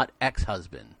husband, not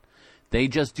ex-husband. They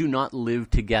just do not live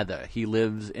together. He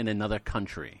lives in another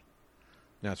country.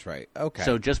 That's right. Okay.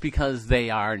 So just because they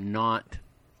are not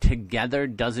together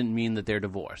doesn't mean that they're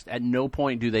divorced. At no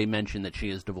point do they mention that she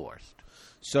is divorced.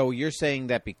 So you're saying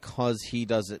that because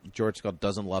George Siegel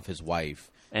doesn't love his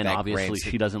wife, and obviously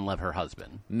she doesn't love her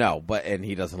husband. No, and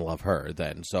he doesn't love her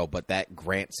then. So, but that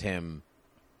grants him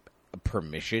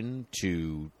permission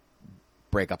to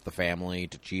break up the family,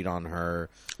 to cheat on her.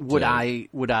 Would I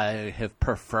have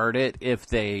preferred it if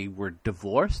they were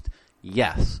divorced?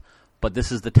 Yes. But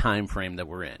this is the time frame that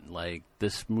we're in. Like,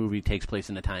 this movie takes place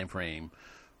in a time frame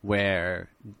where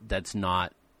that's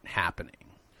not happening.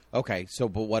 Okay, so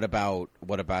but what about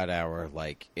our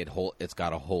like it's got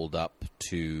to hold up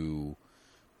to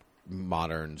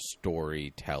modern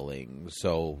storytelling?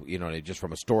 So just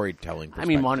from a storytelling perspective.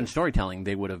 I mean, modern storytelling,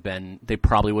 they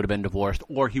probably would have been divorced,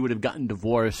 or he would have gotten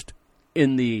divorced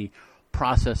in the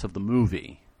process of the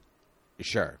movie.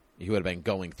 Sure. He would have been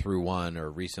going through one, or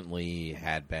recently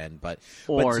had been, but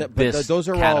this those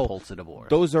are catapults all a divorce.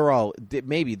 Those are all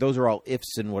those are all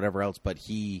ifs and whatever else. But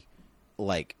he,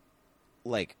 I'm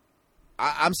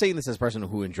saying this as a person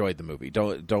who enjoyed the movie.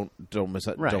 Don't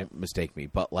mistake me.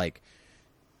 But like,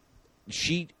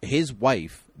 his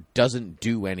wife doesn't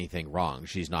do anything wrong.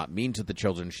 She's not mean to the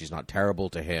children. She's not terrible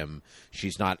to him.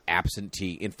 She's not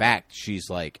absentee. In fact, she's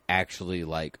like actually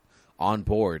like on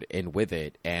board and with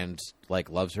it, and like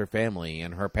loves her family,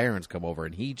 and her parents come over,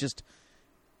 and he just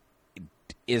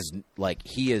is like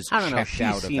he is checked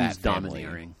out of that family.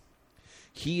 Domineering.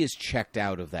 He is checked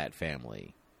out of that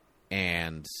family,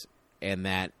 and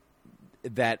that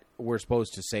we're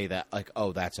supposed to say that like,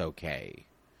 oh, that's okay.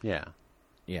 Yeah,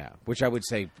 which I would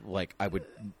say like I would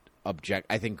object.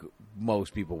 I think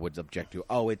most people would object to.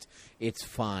 Oh, it's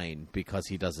fine because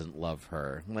he doesn't love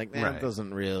her. Like that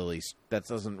doesn't really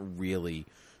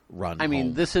run. I mean,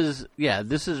 home. this is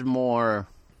more.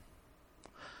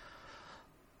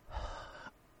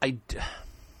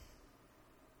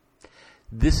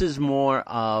 This is more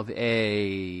of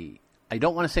a. I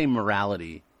don't want to say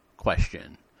morality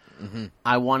question. Mm-hmm.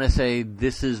 I want to say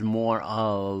this is more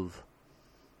of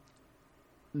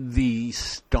the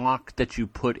stock that you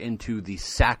put into the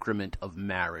sacrament of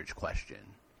marriage question.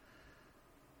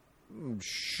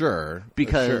 Sure.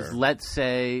 Because let's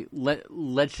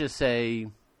just say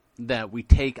that we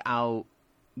take out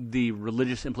the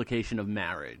religious implication of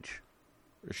marriage.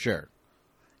 Sure.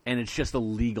 And it's just a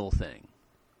legal thing.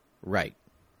 Right.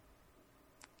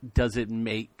 Does it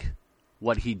make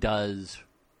what he does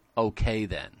okay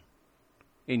then,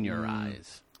 in your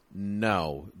eyes?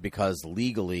 No, because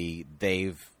legally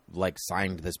they've like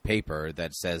signed this paper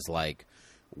that says like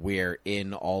we're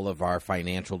in all of our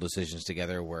financial decisions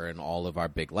together, we're in all of our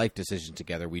big life decisions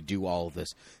together, we do all of this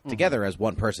together as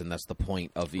one person. That's the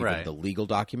point of even the legal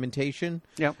documentation.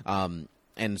 Yep.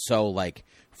 And so like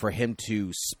for him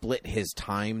to split his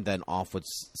time then off with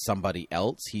somebody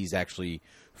else, he's actually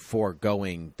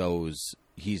foregoing those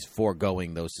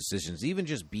decisions, even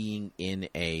just being in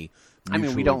a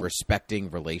mutually respecting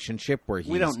relationship where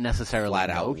we don't necessarily flat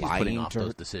out know he's putting off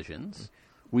those decisions.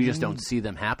 We just don't see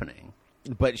them happening.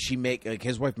 But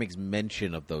his wife makes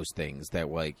mention of those things that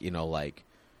like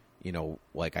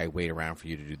I wait around for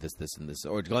you to do this, this, and this.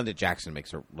 Or Glenda Jackson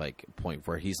makes a like point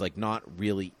where he's like not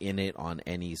really in it on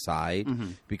any side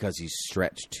because he's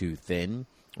stretched too thin.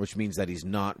 Which means that he's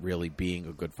not really being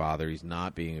a good father. He's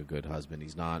not being a good husband.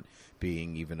 He's not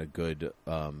being even a good,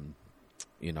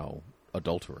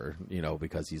 adulterer.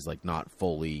 Because he's like not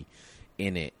fully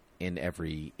in it in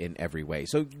every way.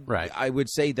 So I would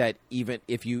say that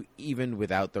even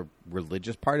without the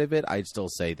religious part of it, I'd still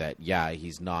say that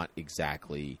he's not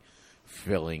exactly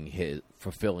fulfilling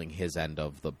his end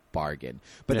of the bargain.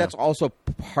 But that's also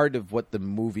part of what the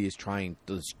movie is trying.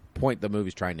 The point the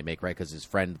movie's trying to make, right? Because his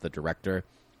friend, the director.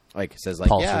 Like says like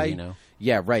Paul Sorvino.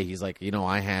 Right. He's like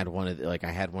I had one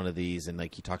of these, and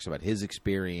like he talks about his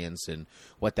experience and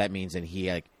what that means, and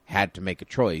he like had to make a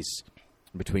choice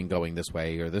between going this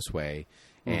way or this way,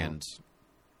 and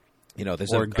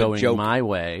there's or going joke. my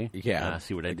way. Yeah,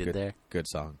 see what I did there. Good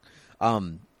song.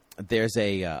 there's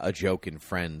a joke in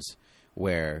Friends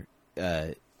where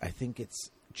I think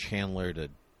it's Chandler to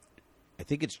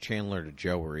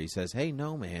Joe, where he says, "Hey,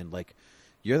 no, man, like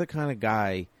you're the kind of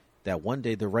guy that one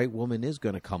day the right woman is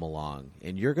going to come along,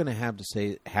 and you're going to have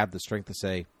the strength to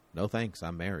say, no, thanks,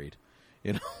 I'm married."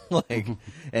 You know, like,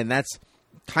 and that's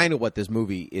kind of what this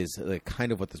movie is.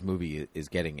 Is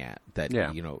getting at that.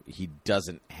 Yeah. You know, he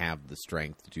doesn't have the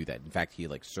strength to do that. In fact, he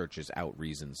like searches out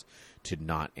reasons to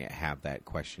not have that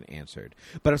question answered.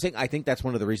 But I'm saying I think that's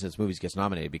one of the reasons this movie gets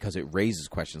nominated, because it raises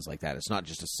questions like that. It's not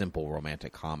just a simple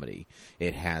romantic comedy.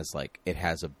 It has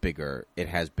bigger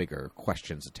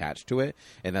questions attached to it,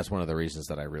 and that's one of the reasons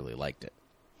that I really liked it.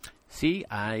 See,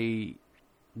 I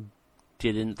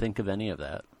didn't think of any of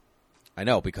that. I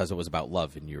know, because it was about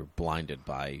love, and you're blinded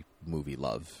by movie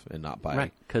love and not by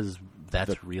Right, because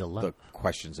that's real love. the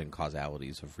questions and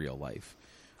causalities of real life.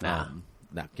 Nah.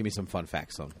 Now, give me some fun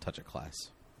facts on Touch of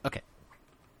Class. Okay.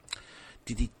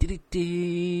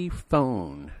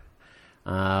 Phone.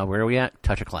 Where are we at?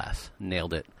 Touch of Class.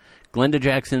 Nailed it. Glenda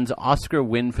Jackson's Oscar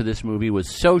win for this movie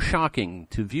was so shocking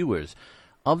to viewers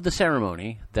of the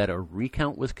ceremony that a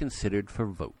recount was considered for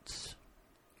votes.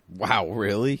 Wow,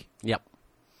 really? Yep.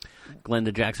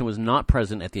 Glenda Jackson was not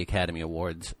present at the Academy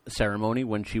Awards ceremony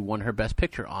when she won her Best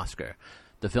Picture Oscar.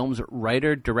 The film's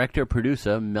writer, director,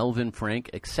 producer, Melvin Frank,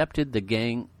 accepted the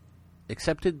gong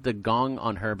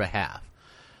on her behalf.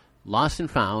 Lost and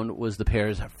Found was the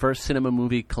pair's first cinema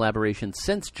movie collaboration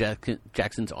since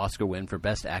Jackson's Oscar win for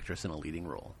Best Actress in a Leading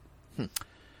Role.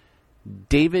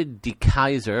 David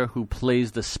DeKaiser, who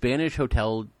plays the Spanish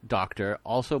hotel doctor,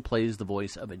 also plays the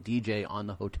voice of a DJ on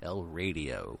the hotel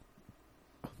radio.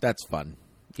 That's fun.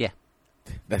 Yeah.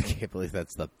 I can't believe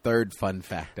that's the third fun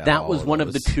fact. That was one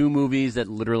of the two movies that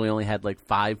literally only had like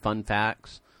 5 fun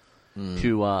facts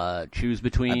to choose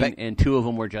between, and 2 of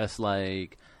them were just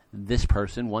like, this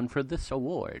person won for this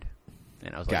award.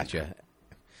 And I was like, gotcha.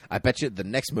 I bet you the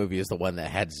next movie is the one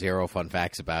that had 0 fun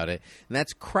facts about it, and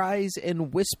that's Cries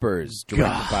and Whispers,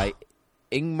 directed by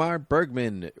Ingmar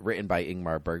Bergman, written by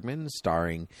Ingmar Bergman,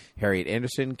 starring Harriet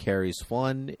Anderson, Carrie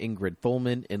Swan, Ingrid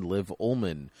Thulman, and Liv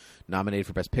Ullmann. Nominated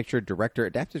for Best Picture, Director,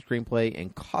 Adapted Screenplay,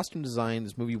 and Costume Design,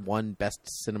 this movie won Best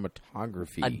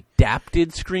Cinematography.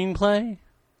 Adapted screenplay?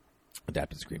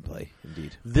 Adapted Screenplay,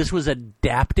 indeed. This was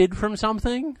adapted from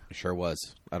something? It sure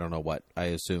was. I don't know what. I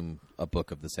assume a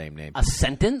book of the same name. A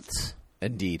sentence?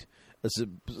 Indeed. This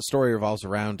story revolves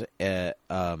around a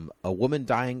woman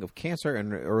dying of cancer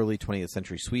in early 20th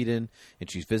century Sweden, and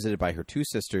she's visited by her 2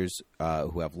 sisters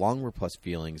who have long repressed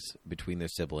feelings between their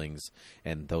siblings,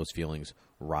 and those feelings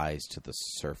rise to the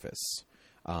surface.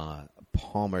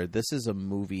 Palmer, this is a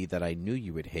movie that I knew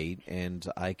you would hate, and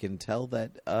I can tell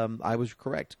that I was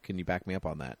correct. Can you back me up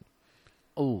on that?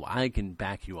 Oh, I can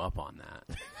back you up on that.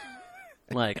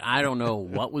 Like, I don't know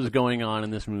what was going on in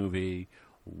this movie.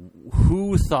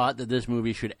 Who thought that this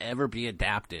movie should ever be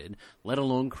adapted, let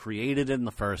alone created in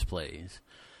the first place?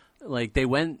 Like,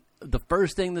 the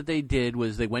first thing that they did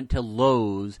was they went to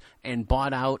Lowe's and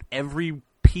bought out every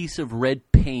piece of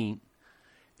red paint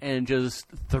and just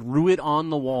threw it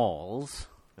on the walls.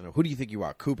 I know. Who do you think you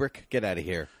are, Kubrick? Get out of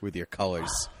here with your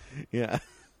colors. Yeah.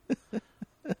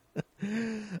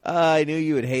 I knew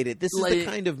you would hate it. This is the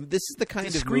kind of the movie.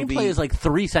 Screenplay is like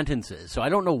 3 sentences, so I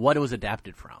don't know what it was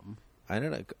adapted from. I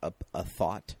don't know, a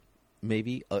thought,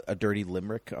 maybe a dirty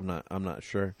limerick. I'm not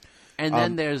sure. And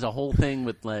then there's a whole thing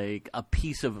with like a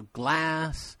piece of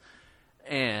glass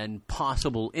and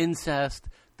possible incest.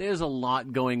 There's a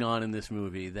lot going on in this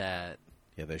movie that.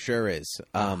 Yeah, there sure is.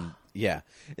 Yeah,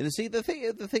 and see the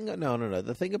thing. No.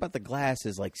 The thing about the glass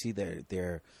is like, see,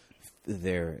 their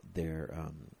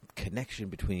connection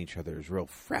between each other is real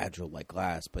fragile, like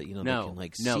glass. But you know, they can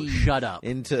like see shut up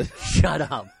into. Shut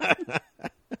up.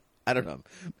 I don't know.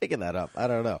 I'm making that up. I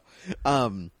don't know.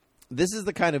 This is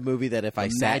the kind of movie that if I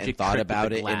sat and thought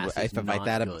about it, and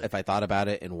if I thought about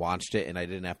it and watched it, and I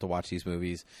didn't have to watch these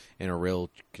movies in a real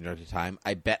conjunctive time,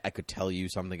 I bet I could tell you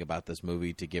something about this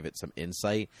movie to give it some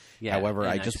insight. Yeah, however,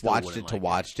 I just watched it to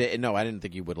watch it, and no, I didn't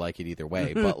think you would like it either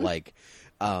way. But like,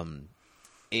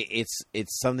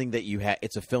 it's something that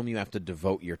it's a film you have to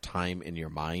devote your time and your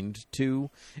mind to,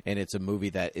 and it's a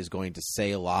movie that is going to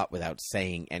say a lot without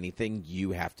saying anything.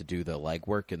 You have to do the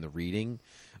legwork and the reading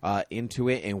into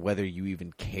it, and whether you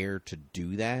even care to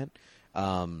do that.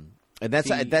 And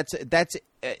that's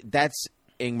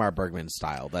Ingmar Bergman's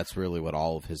style. That's really what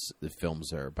all of his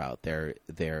films are about. They're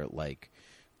like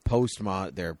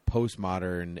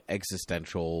postmodern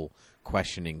existential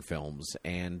questioning films,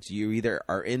 and you either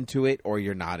are into it or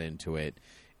you're not into it.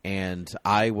 and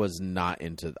I was not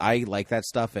into. I like that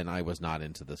stuff, and I was not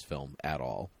into this film at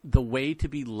all. The way to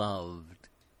be loved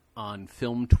on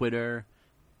film Twitter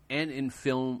and in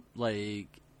film, like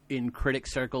in critic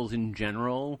circles in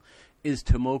general, is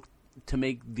to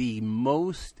make the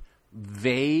most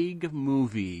vague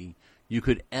movie you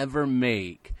could ever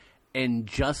make, and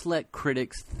just let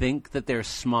critics think that they're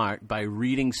smart by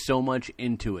reading so much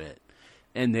into it,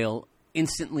 and they'll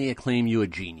instantly acclaim you a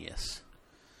genius.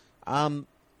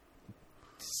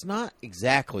 It's not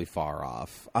exactly far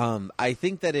off. I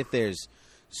think that if there's,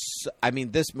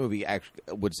 this movie actually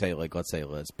would say, like, let's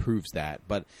proves that.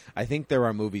 But I think there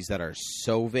are movies that are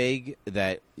so vague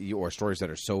or stories that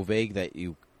are so vague that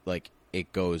you like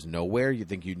it goes nowhere. You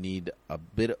think you need a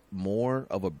bit more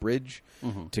of a bridge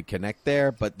to connect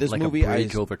there. But this like movie, a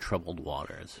bridge over troubled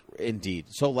waters. Indeed.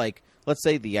 So, like, let's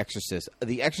say The Exorcist.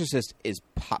 The Exorcist is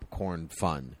popcorn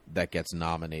fun that gets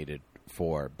nominated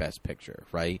for Best Picture,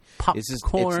 right?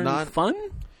 Popcorn it's not fun?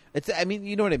 It's. I mean,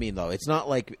 you know what I mean, though. It's not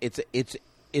like it's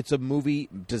a movie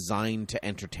designed to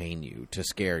entertain you, to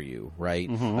scare you, right?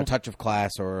 A Touch of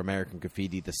Class or American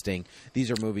Graffiti, The Sting.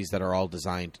 These are movies that are all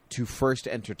designed to first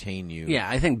entertain you. Yeah,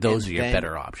 I think those are your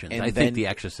better options. I think The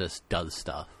Exorcist does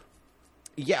stuff.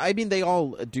 Yeah, I mean, they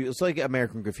all do. It's like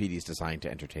American Graffiti is designed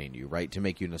to entertain you, right? To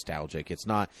make you nostalgic. It's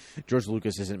not. George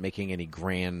Lucas isn't making any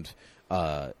grand,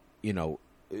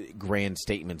 grand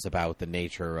statements about the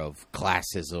nature of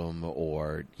classism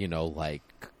or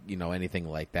anything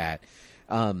like that.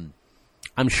 I'm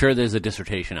sure there's a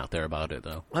dissertation out there about it,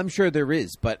 though. I'm sure there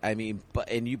is, but I mean,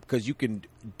 because you can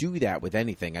do that with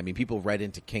anything. I mean, people read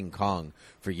into King Kong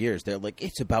for years. They're like,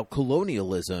 it's about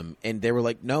colonialism, and they were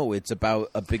like, no, it's about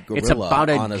a big gorilla. It's about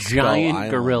on a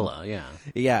giant gorilla. Yeah,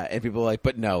 yeah, and people are like,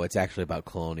 but no, it's actually about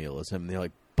colonialism. And they're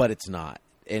like, but it's not.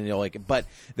 And you're like, but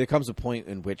there comes a point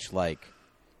in which like.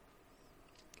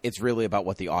 It's really about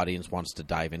what the audience wants to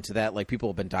dive into that. Like, people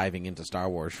have been diving into Star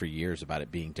Wars for years about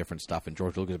it being different stuff, and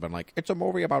George Lucas has been like, it's a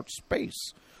movie about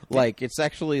space. Like, it's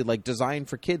actually, like, designed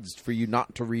for kids, for you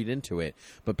not to read into it.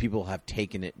 But people have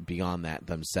taken it beyond that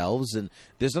themselves, and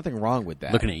there's nothing wrong with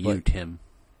that. Looking at you, Tim.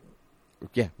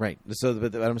 Yeah, right. So,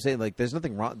 but I'm saying, like, there's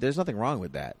nothing wrong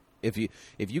with that. If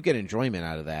you get enjoyment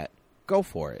out of that, go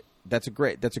for it. That's a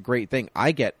great thing.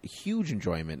 I get huge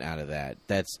enjoyment out of that.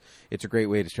 It's a great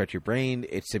way to stretch your brain.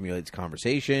 It stimulates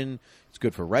conversation. It's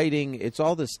good for writing. It's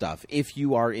all this stuff. If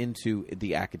you are into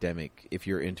if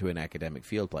you're into an academic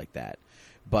field like that.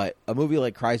 But a movie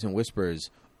like Cries and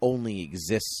Whispers only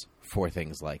exists for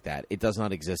things like that. It does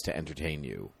not exist to entertain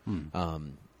you.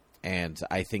 And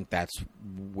I think that's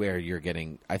where you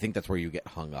get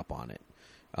hung up on it.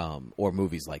 Or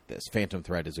movies like this. Phantom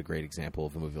Thread is a great example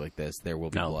of a movie like this. There will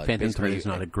be blood. Phantom Thread is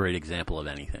not a great example of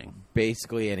anything.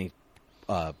 Basically, any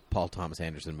Paul Thomas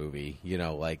Anderson movie,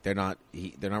 like they're not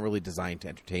really designed to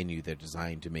entertain you. They're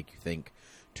designed to make you think,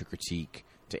 to critique,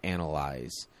 to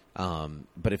analyze.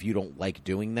 But if you don't like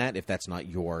doing that, if that's not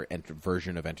your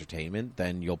version of entertainment,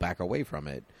 then you'll back away from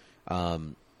it.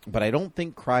 But I don't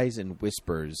think Cries and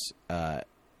Whispers. Is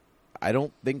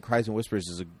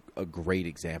a great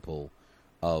example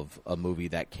of a movie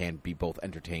that can be both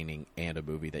entertaining and a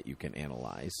movie that you can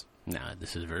analyze. Nah,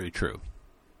 this is very true.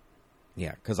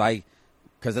 Yeah, because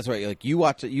that's right. Like, you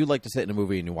watch it, you like to sit in a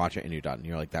movie and you watch it and you're done.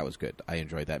 You're like, that was good. I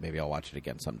enjoyed that. Maybe I'll watch it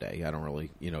again someday. I don't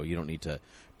really, you don't need to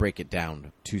break it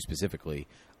down too specifically.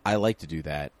 I like to do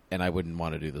that, and I wouldn't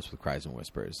want to do this with Cries and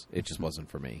Whispers. It just wasn't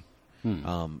for me.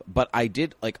 But I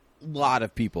did, like, a lot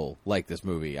of people like this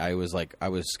movie. I was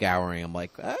scouring. I'm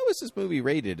like, how was this movie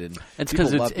rated? And it's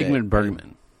because it's Ingmar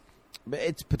Bergman.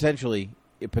 It's potentially,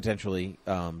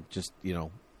 just,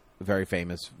 very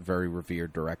famous, very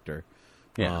revered director.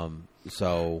 Yeah.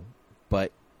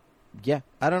 But yeah,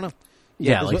 I don't know.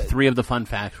 Yeah, like 3 of the fun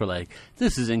facts were like,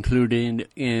 this is included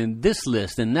in this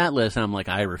list and that list. And I'm like,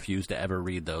 I refuse to ever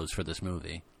read those for this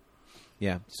movie.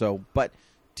 Yeah. So, but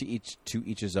to each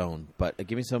his own. But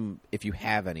give me some, if you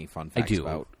have any fun facts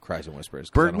about Cries and Whispers.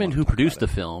 Bergman, who produced the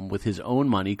film with his own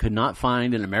money, could not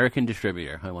find an American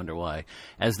distributor. I wonder why,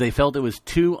 as they felt it was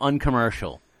too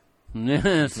uncommercial.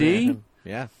 See?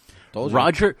 Yeah. Told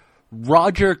you.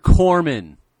 Roger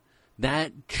Corman.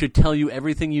 That should tell you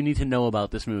everything you need to know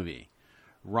about this movie.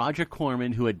 Roger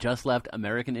Corman, who had just left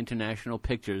American International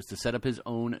Pictures to set up his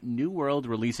own New World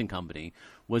releasing company,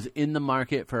 was in the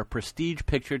market for a prestige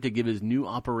picture to give his new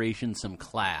operation some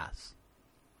class.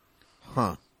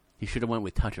 Huh. He should have went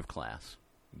with Touch of Class.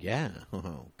 Yeah.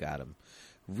 Oh, got him.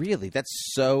 Really? That's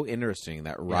so interesting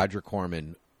that Roger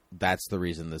Corman, that's the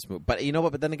reason this movie... But you know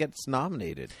what? But then it gets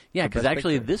nominated. Yeah, because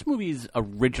actually this movie is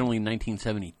originally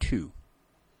 1972.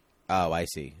 Oh, I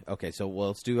see. Okay, so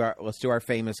let's do our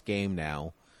famous game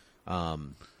now.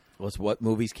 Was what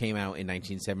movies came out in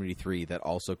 1973 that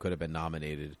also could have been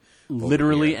nominated. over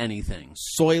Literally here. anything.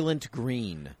 Soylent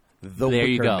Green, The There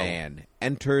you Wicker go. Man,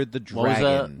 Enter the What was,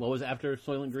 Dragon, what was after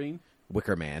Soylent Green?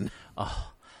 Wicker Man,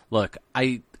 Look,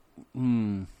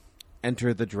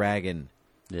 Enter the Dragon,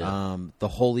 Yeah. The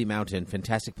Holy Mountain,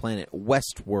 Fantastic Planet,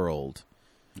 Westworld,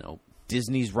 Nope.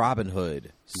 Disney's Robin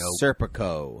Hood, Nope.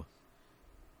 Serpico,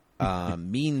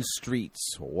 Mean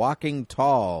Streets, Walking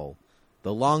Tall,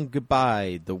 The Long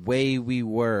Goodbye, The Way We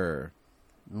Were,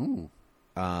 Ooh.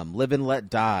 Live and Let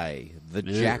Die, The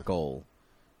Yeah. Jackal,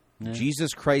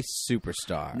 Jesus Christ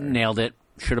Superstar. Nailed it.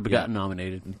 Should have gotten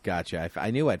nominated. Gotcha.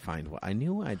 I knew I'd find one. I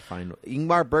knew I'd find one.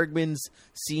 Ingmar Bergman's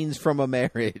Scenes from a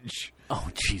Marriage, Oh,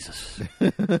 Jesus.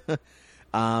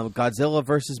 Godzilla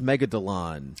versus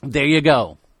Megalodon, There you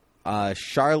go.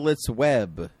 Charlotte's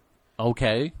Web,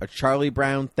 Okay. A Charlie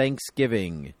Brown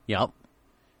Thanksgiving. Yep.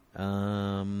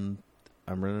 I'm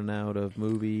running out of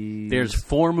movies. There's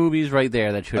 4 movies right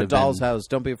there that should A have Doll's been. House.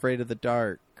 Don't Be Afraid of the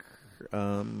Dark.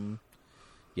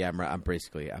 Yeah, I'm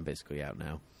basically out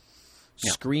now.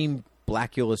 Yeah. Scream,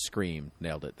 Blackula Scream.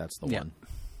 Nailed it. That's the Yeah. one.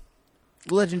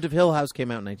 Legend of Hill House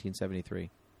came out in 1973.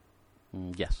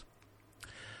 Yes.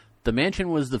 The Mansion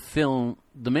was the film.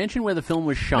 The Mansion where the film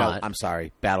was No, shot. I'm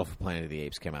sorry. Battle for Planet of the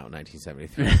Apes came out in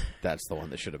 1973. That's the one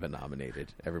that should have been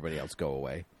nominated. Everybody else go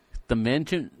away. The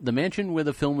mansion where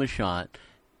the film was shot,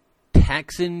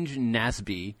 Taxinge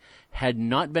Nasby, had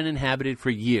not been inhabited for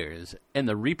years, and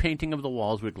the repainting of the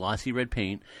walls with glossy red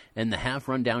paint and the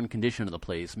half-run-down condition of the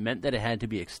place meant that it had to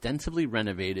be extensively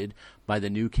renovated by the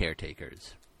new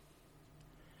caretakers.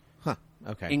 Huh.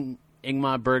 Okay.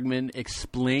 Ingmar Bergman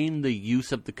explained the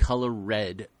use of the color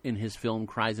red in his film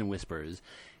Cries and Whispers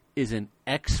is an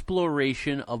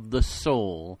exploration of the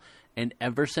soul, and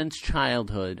ever since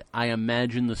childhood, I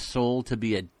imagine the soul to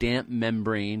be a damp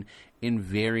membrane in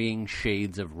varying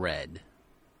shades of red.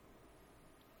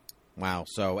 Wow.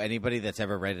 So anybody that's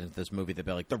ever read into this movie, they'll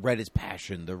be like, the red is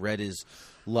passion, the red is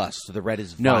lust, the red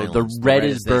is No, violence. the red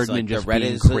is this, Bergman the just red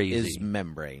being is, crazy. is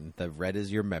membrane. The red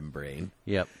is your membrane.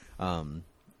 Yep.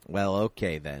 Well,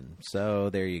 okay then. So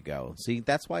there you go. See,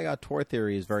 that's why auteur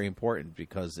theory is very important,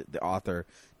 because the author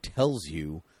tells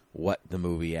you what the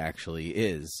movie actually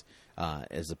is,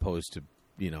 as opposed to,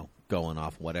 going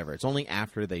off whatever. It's only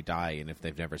after they die, and if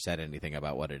they've never said anything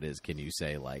about what it is, can you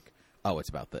say, like, oh, it's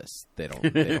about this. They don't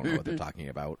know what they're talking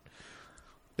about.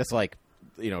 That's like,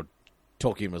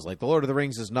 Tolkien was like, The Lord of the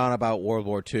Rings is not about World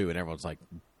War II, and everyone's like,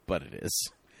 but it is.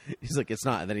 He's like, it's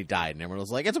not, and then he died, and everyone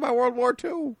was like, it's about World War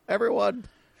II, everyone.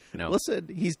 No. Listen,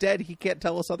 he's dead. He can't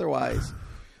tell us otherwise.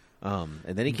 And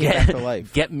then he came back to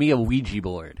life. Get me a Ouija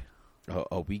board.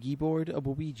 A Ouija board? A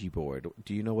Ouija board.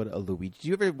 Do you know what a Luigi... Do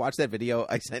you ever watch that video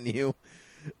I sent you?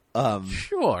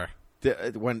 Sure.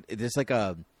 When there's like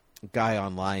a guy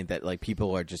online that like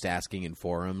people are just asking in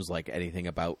forums like anything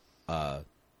about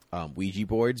Ouija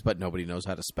boards, but nobody knows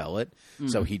how to spell it.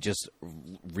 So he just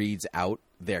reads out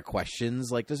their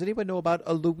questions. Like, does anyone know about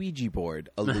a Luigi board?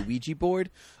 A Luigi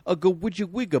board? A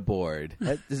Gawidja board?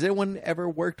 Has anyone ever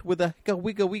worked with a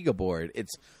Gawidja board?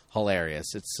 It's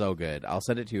hilarious. It's so good. I'll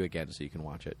send it to you again so you can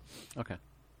watch it. Okay.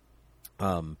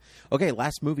 Okay,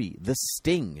 last movie, The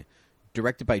Sting.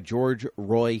 Directed by George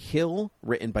Roy Hill,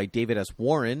 written by David S.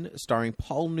 Warren, starring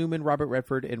Paul Newman, Robert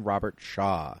Redford, and Robert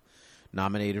Shaw.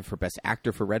 Nominated for Best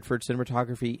Actor for Redford,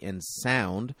 Cinematography, and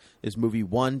Sound. This movie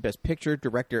won Best Picture,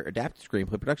 Director, Adapted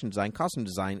Screenplay, Production Design, Costume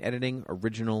Design, Editing,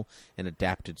 Original, and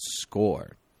Adapted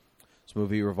Score. This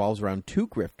movie revolves around two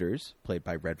grifters, played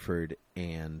by Redford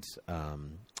and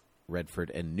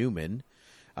Newman,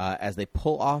 as they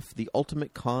pull off the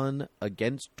ultimate con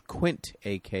against Quint,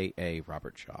 a.k.a.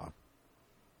 Robert Shaw.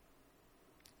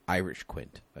 Irish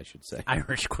Quint, I should say.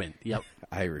 Irish Quint. Yep.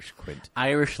 Irish Quint.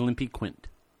 Irish Limpy Quint.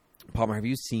 Palmer, have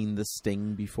you seen The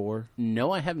Sting before?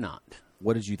 No, I have not.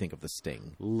 What did you think of The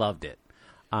Sting? Loved it.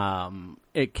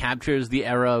 It captures the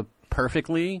era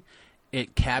perfectly.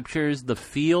 It captures the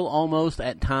feel almost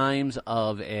at times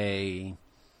of a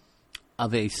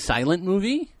silent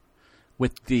movie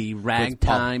with the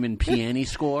ragtime and piano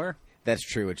score. That's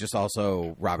true. It's just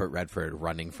also Robert Redford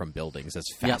running from buildings as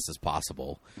fast as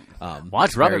possible.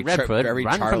 Watch Robert very Redford very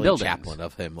run from Charlie buildings. Chaplin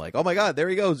of him. Like, oh my God, there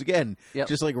he goes again. Yep.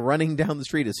 Just like running down the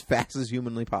street as fast as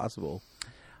humanly possible.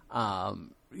 I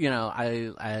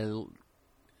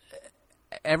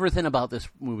everything about this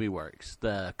movie works.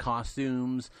 The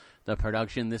costumes, the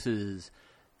production. This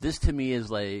to me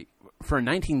is like, for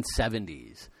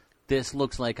 1970s. This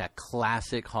looks like a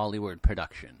classic Hollywood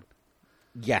production.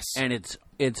 Yes, And it's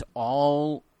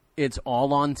all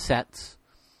on sets.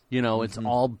 It's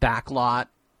all backlot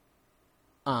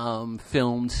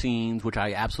filmed scenes, which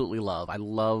I absolutely love. I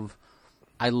love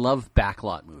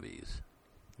backlot movies.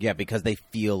 Yeah, because they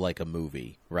feel like a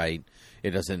movie, right?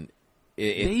 It doesn't.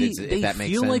 They that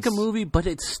makes feel sense. like a movie, but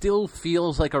it still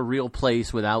feels like a real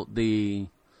place without the.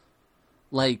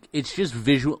 Like, it's just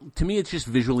visual. To me, it's just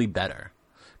visually better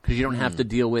because you don't have to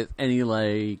deal with any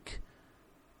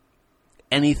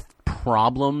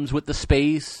problems with the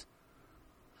space.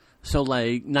 So,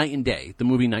 like, Night and Day, the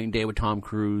movie Night and Day with Tom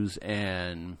Cruise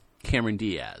and Cameron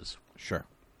Diaz. Sure.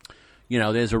 You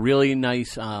know, there's a really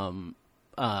nice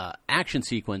action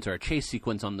sequence or a chase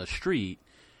sequence on the street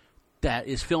that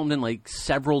is filmed in, like,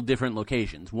 several different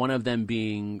locations. One of them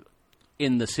being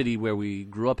in the city where we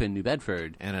grew up in, New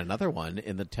Bedford. And another one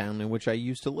in the town in which I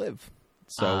used to live.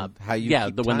 So, how you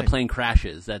keep when the time. plane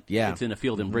crashes, Yeah. it's in a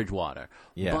field in Bridgewater.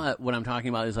 Yeah. But what I'm talking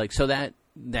about is, like, so that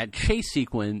chase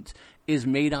sequence is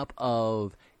made up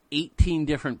of 18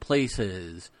 different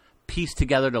places pieced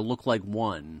together to look like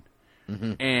one.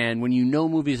 Mm-hmm. And when you know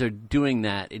movies are doing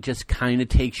that, it just kind of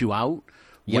takes you out.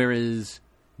 Yep. Whereas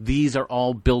these are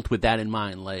all built with that in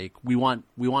mind. Like, we want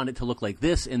it to look like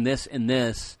this and this and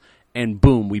this, and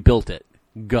boom, we built it.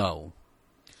 Go.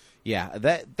 Yeah,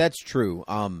 that's true.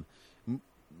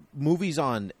 Movies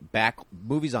on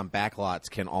backlots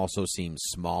can also seem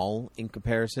small in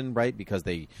comparison, right? Because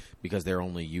they're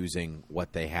only using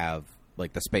what they have,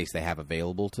 like the space they have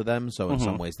available to them. So in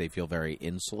some ways, they feel very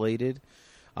insulated.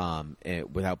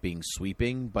 Without being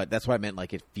sweeping, but that's what I meant.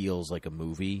 Like, it feels like a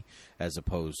movie as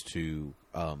opposed to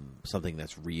something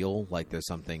that's real. Like, there's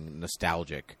something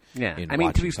nostalgic. Yeah, in I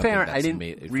mean, to be watching fair, something I that's didn't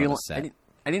made in front of realize set.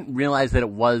 I didn't realize that it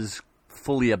was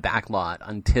fully a backlot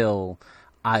until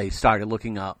I started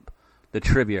looking up the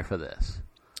trivia for this.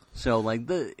 So, like,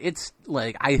 it's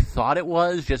like I thought it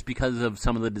was just because of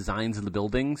some of the designs of the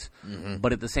buildings,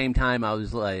 but at the same time, I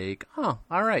was like, oh,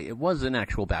 all right, it was an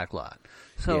actual backlot.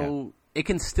 So it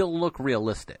can still look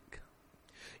realistic.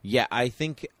 Yeah, I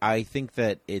think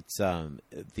that it's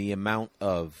the amount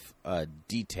of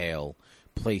detail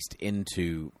placed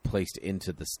into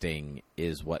the Sting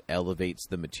is what elevates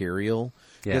the material.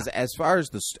 Because as far as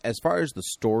the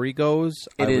story goes,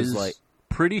 It I is was like,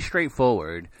 pretty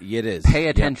straightforward. it is. Pay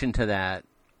attention to that.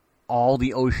 All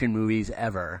the ocean movies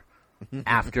ever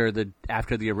after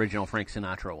the original Frank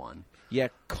Sinatra one. Yeah,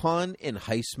 con and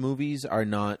heist movies are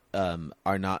not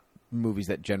movies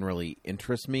that generally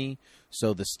interest me.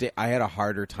 So I had a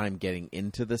harder time getting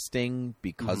into the Sting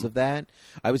because of that.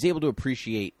 I was able to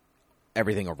appreciate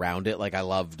everything around it. Like, I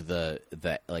loved the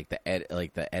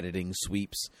editing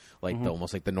sweeps, like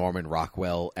almost like the Norman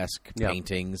Rockwell-esque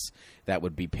paintings that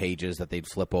would be pages that they'd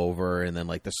flip over, and then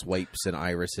like the swipes and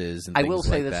irises and I things will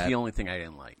say like that's that. the only thing I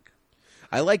didn't like.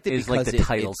 I liked it Is because like the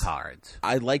title cards.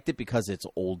 I liked it because it's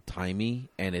old timey,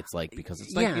 and it's like because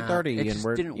it's Yeah, 1930, it and just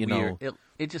we're didn't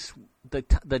it just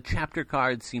the chapter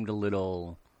cards seemed a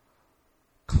little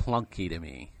clunky to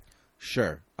me.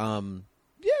 Sure.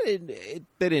 Yeah, they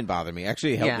didn't bother me.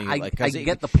 Actually, it helped me. I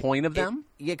get the point of them.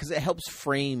 Yeah, because it helps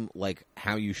frame like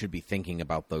how you should be thinking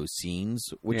about those scenes,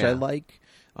 which Yeah. I like.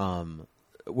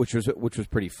 Which was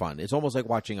pretty fun. It's almost like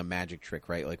watching a magic trick,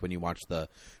 right? Like when you watch the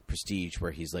Prestige,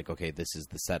 where he's like, "Okay, this is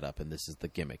the setup, and this is the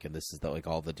gimmick, and this is the like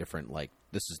all the different like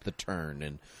this is the turn,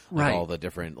 and like, Right. all the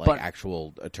different like But-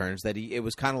 actual turns that he." It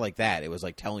was kind of like that. It was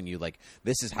like telling you like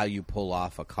this is how you pull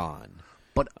off a con.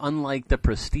 But unlike the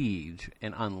Prestige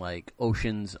and unlike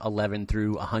Ocean's 11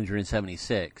 through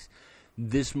 176,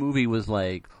 this movie was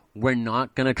like, we're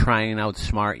not going to try and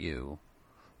outsmart you.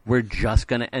 We're just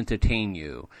going to entertain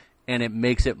you. And it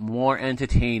makes it more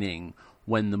entertaining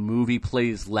when the movie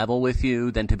plays level with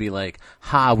you than to be like,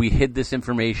 we hid this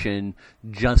information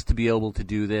just to be able to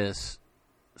do this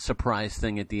surprise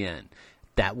thing at the end.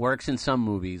 That works in some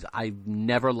movies. I've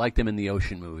never liked them in the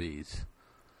Ocean movies.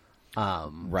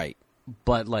 Right.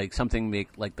 But like something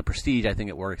like the Prestige, I think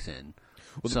it works in.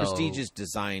 Well, the Prestige is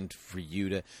designed for you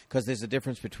to because there's a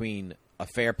difference between a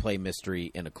fair play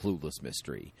mystery and a clueless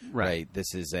mystery. Right.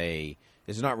 This is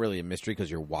not really a mystery because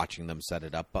you're watching them set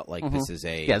it up, but like this is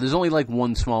a there's only like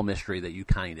one small mystery that you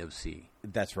kind of see.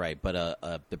 That's right, but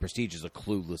the Prestige is a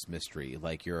clueless mystery.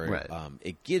 Like Right.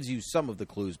 It gives you some of the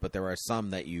clues, but there are some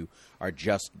that you are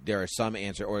there are some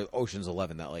answer or Ocean's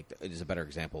 11 that like is a better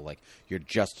example. Like you're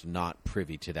just not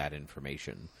privy to that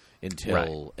information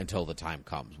until the time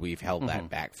comes. We've held that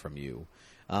back from you.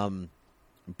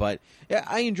 But yeah,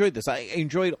 I enjoyed this. I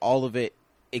enjoyed all of it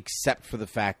except for the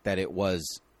fact that it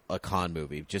was a con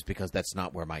movie, just because that's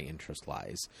not where my interest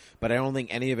lies. But I don't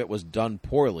think any of it was done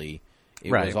poorly.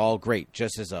 It was all great.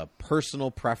 Just as a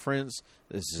personal preference,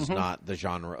 this is not the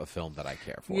genre of film that I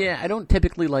care for. Yeah, I don't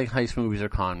typically like heist movies or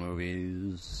con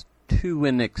movies to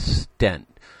an extent.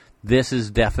 This is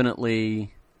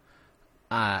definitely...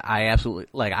 I absolutely...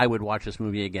 Like, I would watch this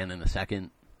movie again in a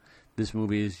second. This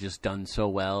movie is just done so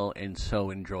well and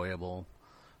so enjoyable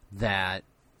that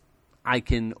I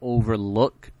can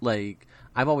overlook... Like,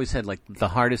 I've always said, like, the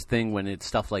hardest thing when it's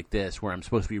stuff like this, where I'm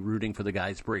supposed to be rooting for the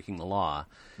guys breaking the law,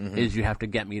 is you have to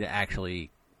get me to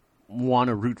actually want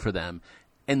to root for them.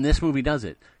 And this movie does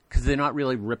it, because they're not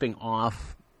really ripping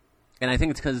off... And I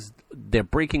think it's because they're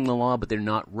breaking the law, but they're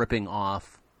not ripping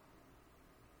off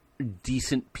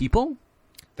decent people.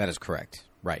 That is correct.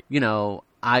 Right.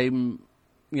 They're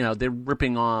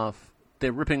ripping off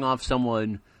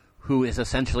someone who is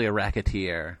essentially a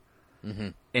racketeer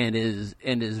and is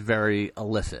very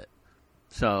illicit.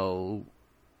 So,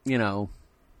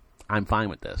 I'm fine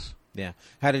with this. Yeah.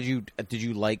 How did you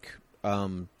like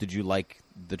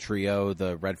the trio,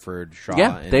 the Redford, Shaw?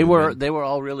 Yeah, and they Newman? were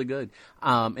all really good.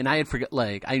 And I had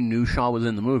I knew Shaw was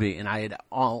in the movie, and I'd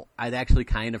actually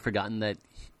kind of forgotten that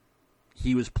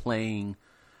he was playing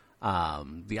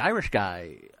the Irish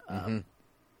guy. And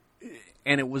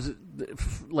it was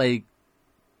like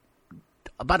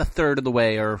about a third of the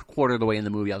way or a quarter of the way in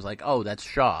the movie, I was like, oh, that's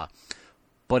Shaw.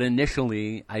 But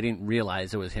initially, I didn't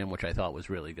realize it was him, which I thought was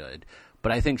really good.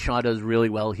 But I think Shaw does really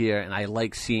well here, and I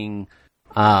like seeing...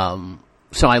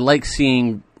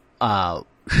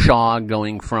 Shaw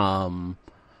going from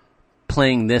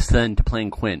playing this then to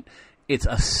playing Quint. It's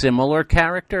a similar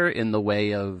character in the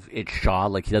way of it's Shaw,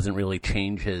 like he doesn't really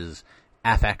change his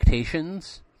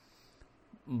affectations,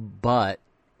 but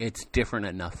it's different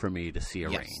enough for me to see a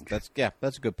range. That's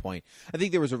a good point. I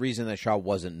think there was a reason that Shaw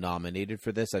wasn't nominated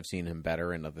for this. I've seen him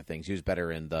better in other things. He was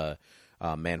better in the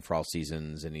Man for All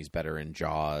Seasons, and he's better in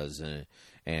Jaws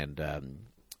and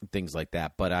things like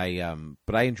that. But I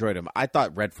enjoyed him. I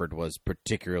thought Redford was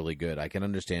particularly good. I can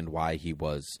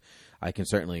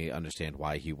certainly understand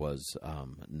why he was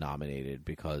nominated,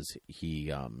 because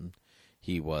he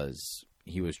was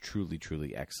truly,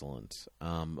 truly excellent.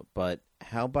 But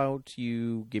how about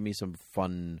you give me some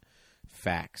fun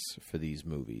facts for these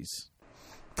movies?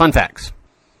 Fun facts.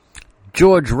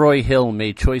 George Roy Hill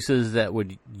made choices that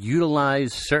would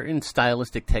utilize certain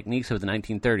stylistic techniques of the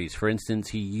 1930s. For instance,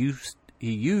 he used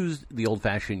the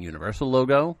old-fashioned Universal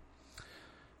logo,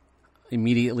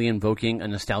 immediately invoking a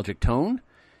nostalgic tone.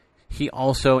 He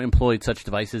also employed such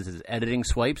devices as editing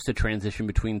swipes to transition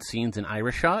between scenes and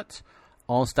iris shots,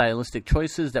 all stylistic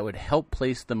choices that would help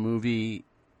place the movie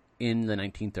in the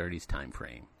 1930s time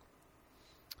frame.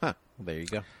 Huh. Well, there you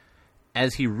go.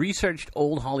 As he researched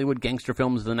old Hollywood gangster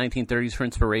films of the 1930s for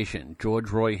inspiration, George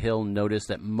Roy Hill noticed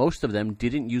that most of them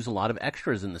didn't use a lot of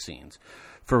extras in the scenes.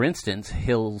 For instance,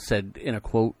 Hill said in a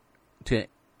quote to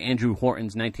Andrew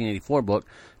Horton's 1984 book,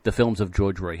 The Films of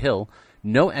George Roy Hill,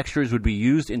 no extras would be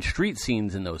used in street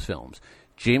scenes in those films.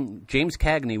 James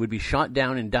Cagney would be shot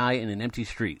down and die in an empty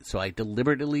street, so I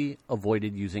deliberately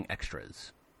avoided using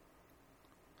extras.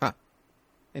 Huh.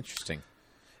 Interesting.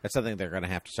 That's something they're going to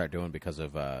have to start doing because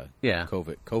of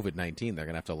COVID-19. They're going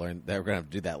to have to learn. They're going to have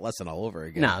to do that lesson all over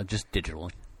again. No, just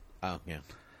digitally. Oh, yeah.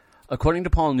 According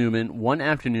to Paul Newman, one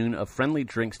afternoon of friendly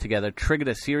drinks together triggered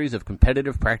a series of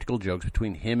competitive practical jokes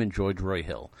between him and George Roy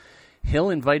Hill. Hill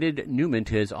invited Newman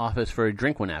to his office for a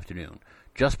drink one afternoon.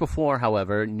 Just before,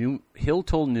 however, Hill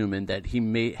told Newman that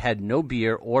he had no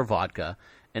beer or vodka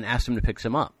and asked him to pick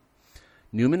some up.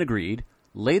 Newman agreed.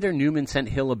 Later, Newman sent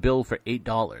Hill a bill for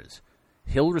 $8.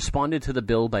 Hill responded to the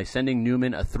bill by sending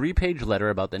Newman a 3-page letter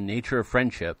about the nature of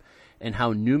friendship and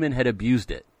how Newman had abused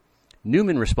it.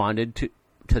 Newman responded to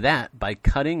that by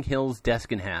cutting Hill's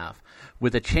desk in half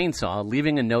with a chainsaw,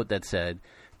 leaving a note that said,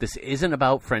 "This isn't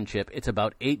about friendship, it's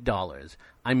about $8.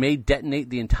 I may detonate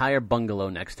the entire bungalow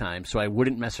next time, so I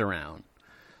wouldn't mess around."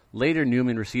 Later,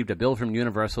 Newman received a bill from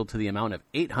Universal to the amount of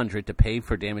 $800 to pay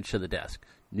for damage to the desk.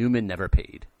 Newman never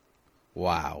paid.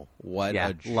 Wow, what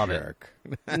a love jerk!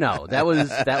 It. No, that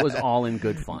was all in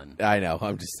good fun. I know.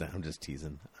 I'm just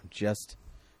teasing. I'm just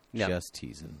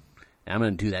teasing. I'm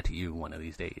going to do that to you one of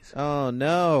these days. Oh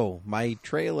no, my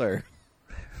trailer.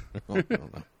 I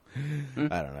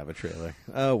don't have a trailer.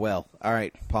 Oh well. All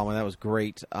right, Palmer, that was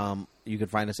great. You can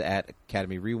find us at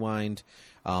Academy Rewind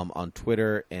on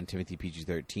Twitter, and Timothy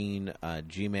PG-13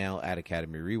 Gmail at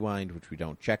Academy Rewind, which we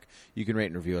don't check. You can rate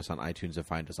and review us on iTunes and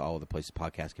find us all of the places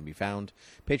podcasts can be found.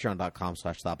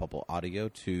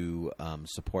 Patreon.com/ThoughtBubbleAudio to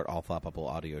support all Thought Bubble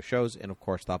Audio shows, and of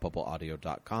course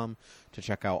ThoughtBubbleAudio.com to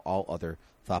check out all other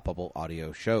Thought Bubble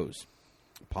Audio shows.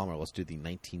 Palmer, let's do the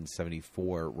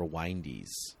 1974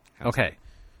 Rewindies. Okay.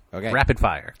 Okay. Rapid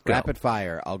fire. Go. Rapid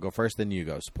fire. I'll go first, then you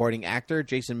go. Supporting actor,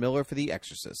 Jason Miller for The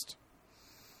Exorcist.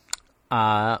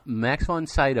 Max von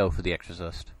Sydow for The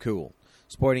Exorcist. Cool.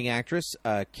 Supporting actress,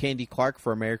 Candy Clark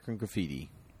for American Graffiti.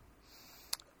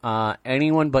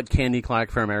 Anyone but Candy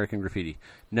Clark for American Graffiti.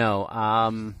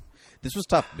 No. This was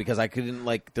tough because I couldn't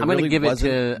like. I'm going to give it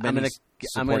to. I'm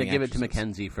going to give it to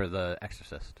Mackenzie for The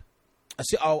Exorcist.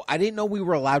 See, I didn't know we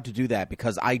were allowed to do that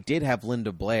because I did have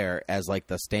Linda Blair as like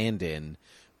the stand-in,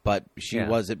 but she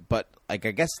wasn't. But like,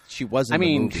 I guess she wasn't. I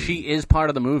mean, the movie. she is part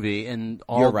of the movie, and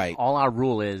You're right. All our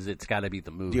rule is it's got to be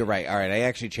the movie. You're right. All right, I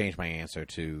actually changed my answer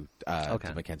to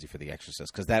Mackenzie for The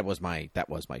Exorcist because that was my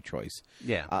choice.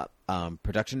 Yeah.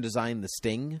 Production design, The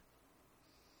Sting.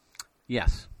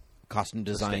 Yes. Costume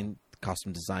design,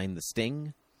 The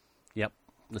Sting. Yep.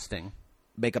 The Sting.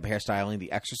 Makeup, hairstyling,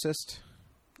 The Exorcist.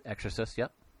 Exorcist.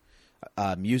 Yep.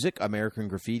 Music, American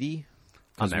Graffiti.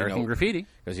 American Graffiti.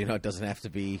 Because it doesn't have to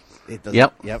be. It doesn't.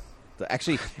 Yep. Yep.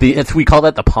 Actually, we call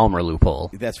that the Palmer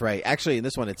loophole. That's right. Actually, in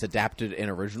this one, it's adapted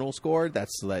and original score. That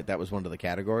was one of the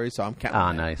categories. So I'm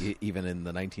counting. Nice. Even in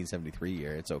the 1973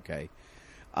 year, it's okay.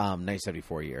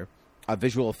 1974 year.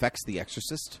 Visual effects, The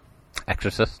Exorcist.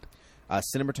 Exorcist.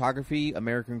 Cinematography,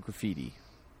 American Graffiti.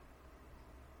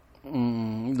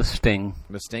 The Sting.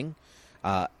 The Sting.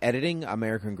 Editing,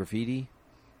 American Graffiti.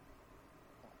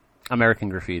 American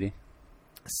Graffiti.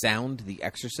 Sound, The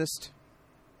Exorcist.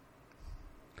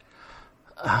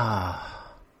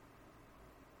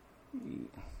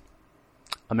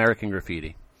 American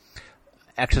Graffiti.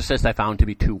 Exorcist I found to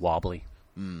be too wobbly.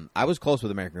 I was close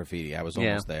with American Graffiti. I was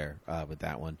almost there with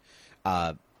that one.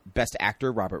 Best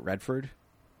actor, Robert Redford.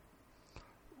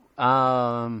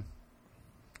 George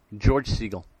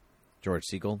Segal. George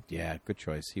Segal. Yeah, good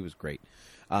choice. He was great.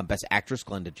 Best actress,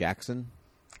 Glenda Jackson.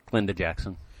 Glenda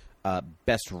Jackson.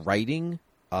 Best writing,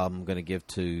 I'm going to give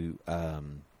to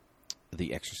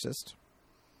The Exorcist.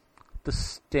 The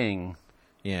Sting.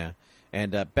 Yeah.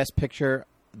 And best picture,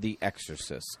 The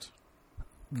Exorcist.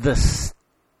 The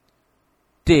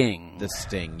Sting. The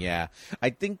Sting, yeah. I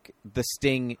think The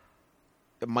Sting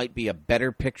might be a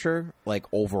better picture, like,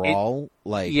 overall.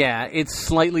 Yeah, it's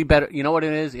slightly better. You know what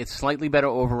it is? It's slightly better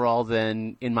overall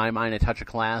than, in my mind, A Touch of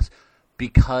Class,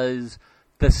 because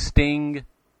The Sting,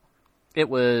 it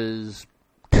was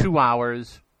 2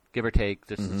 hours, give or take,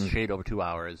 just a shade over 2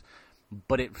 hours,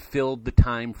 but it filled the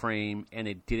time frame, and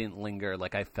it didn't linger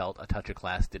like I felt A Touch of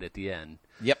Class did at the end.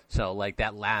 Yep. So, like,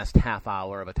 that last half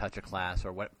hour of A Touch of Class,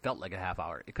 or what felt like a half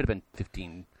hour, it could have been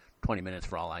 15, 20 minutes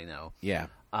for all I know. Yeah.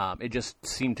 It just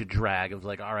seemed to drag. It was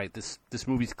like, all right, this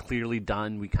movie's clearly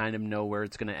done. We kind of know where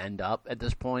it's going to end up at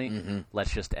this point.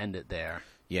 Let's just end it there.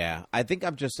 Yeah, I think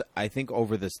I'm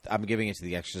giving it to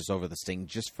The Exorcist over The Sting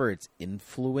just for its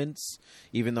influence.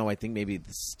 Even though I think maybe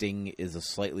The Sting is a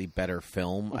slightly better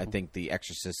film, I think The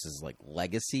Exorcist's like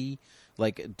legacy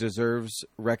deserves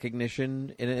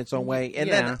recognition in its own way.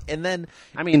 And then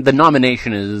I mean, the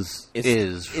nomination is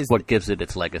what gives it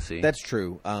its legacy. That's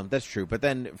true. That's true. But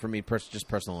then for me, just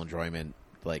personal enjoyment.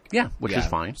 Which is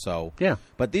fine. So yeah,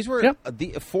 but these were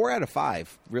the 4 out of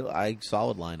 5. Really,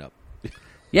 solid lineup.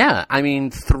 Yeah, I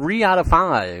mean, 3 out of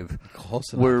 5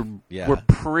 were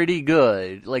pretty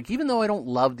good. Like, even though I don't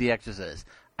love The Exorcist,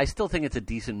 I still think it's a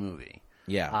decent movie.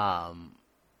 Yeah.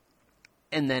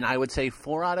 And then I would say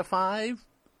 4 out of 5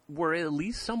 were at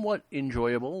least somewhat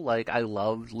enjoyable. Like, I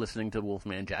loved listening to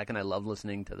Wolfman Jack, and I love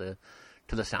listening to the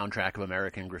soundtrack of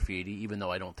American Graffiti, even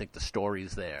though I don't think the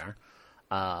story's there.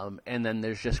 And then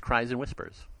there's just Cries and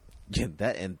Whispers. Yeah,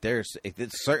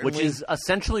 it's certainly, which is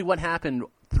essentially what happened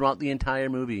throughout the entire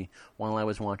movie while I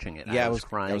was watching it. Yeah, I was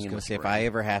crying. I was going to say, if I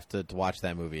ever have to watch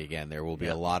that movie again, there will be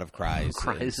a lot of cries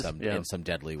and some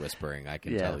deadly whispering, I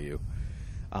can tell you.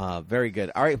 Very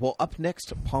good. All right, well, up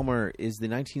next, Palmer, is the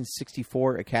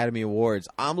 1964 Academy Awards.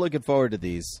 I'm looking forward to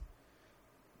these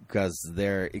because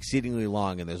they're exceedingly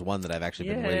long, and there's one that I've actually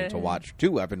been waiting to watch.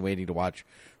 2 I've been waiting to watch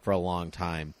for a long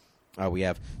time. We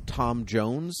have Tom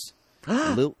Jones,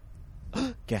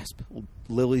 gasp,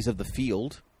 Lilies of the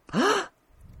Field,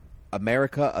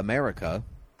 America,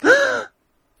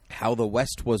 How the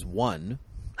West Was Won,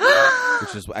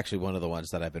 which is actually one of the ones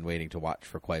that I've been waiting to watch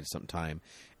for quite some time,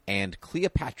 and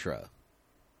Cleopatra.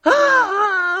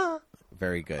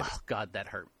 Very good. Oh, God, that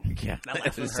hurt. Yeah,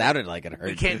 it sounded like it hurt.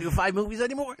 We can't do 5 movies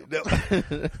anymore. No.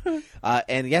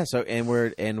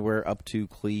 We're up to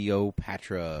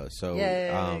Cleopatra. So,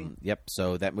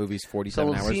 So that movie's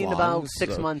 47 hours long. So we'll see in about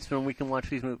 6 months when we can watch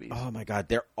these movies. Oh my God,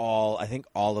 I think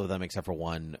all of them except for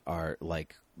one are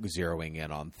like zeroing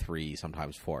in on 3,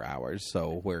 sometimes 4 hours.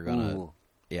 So we're gonna.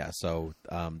 Yeah, so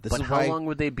this But is how why long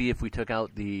would they be if we took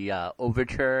out the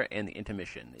overture and the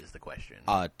intermission? Is the question.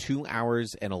 2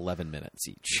 hours and 11 minutes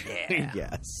each. Yeah.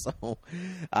 Yeah.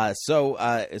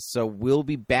 So we'll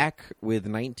be back with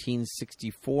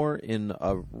 1964 in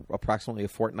approximately a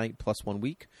fortnight plus 1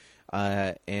 week,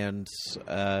 and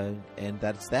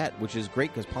that's that, which is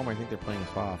great because Palmer, I think they're playing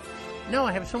us off. No,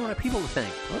 I have so many people to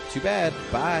thank. Oh, too bad.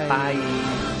 Bye.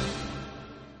 Bye.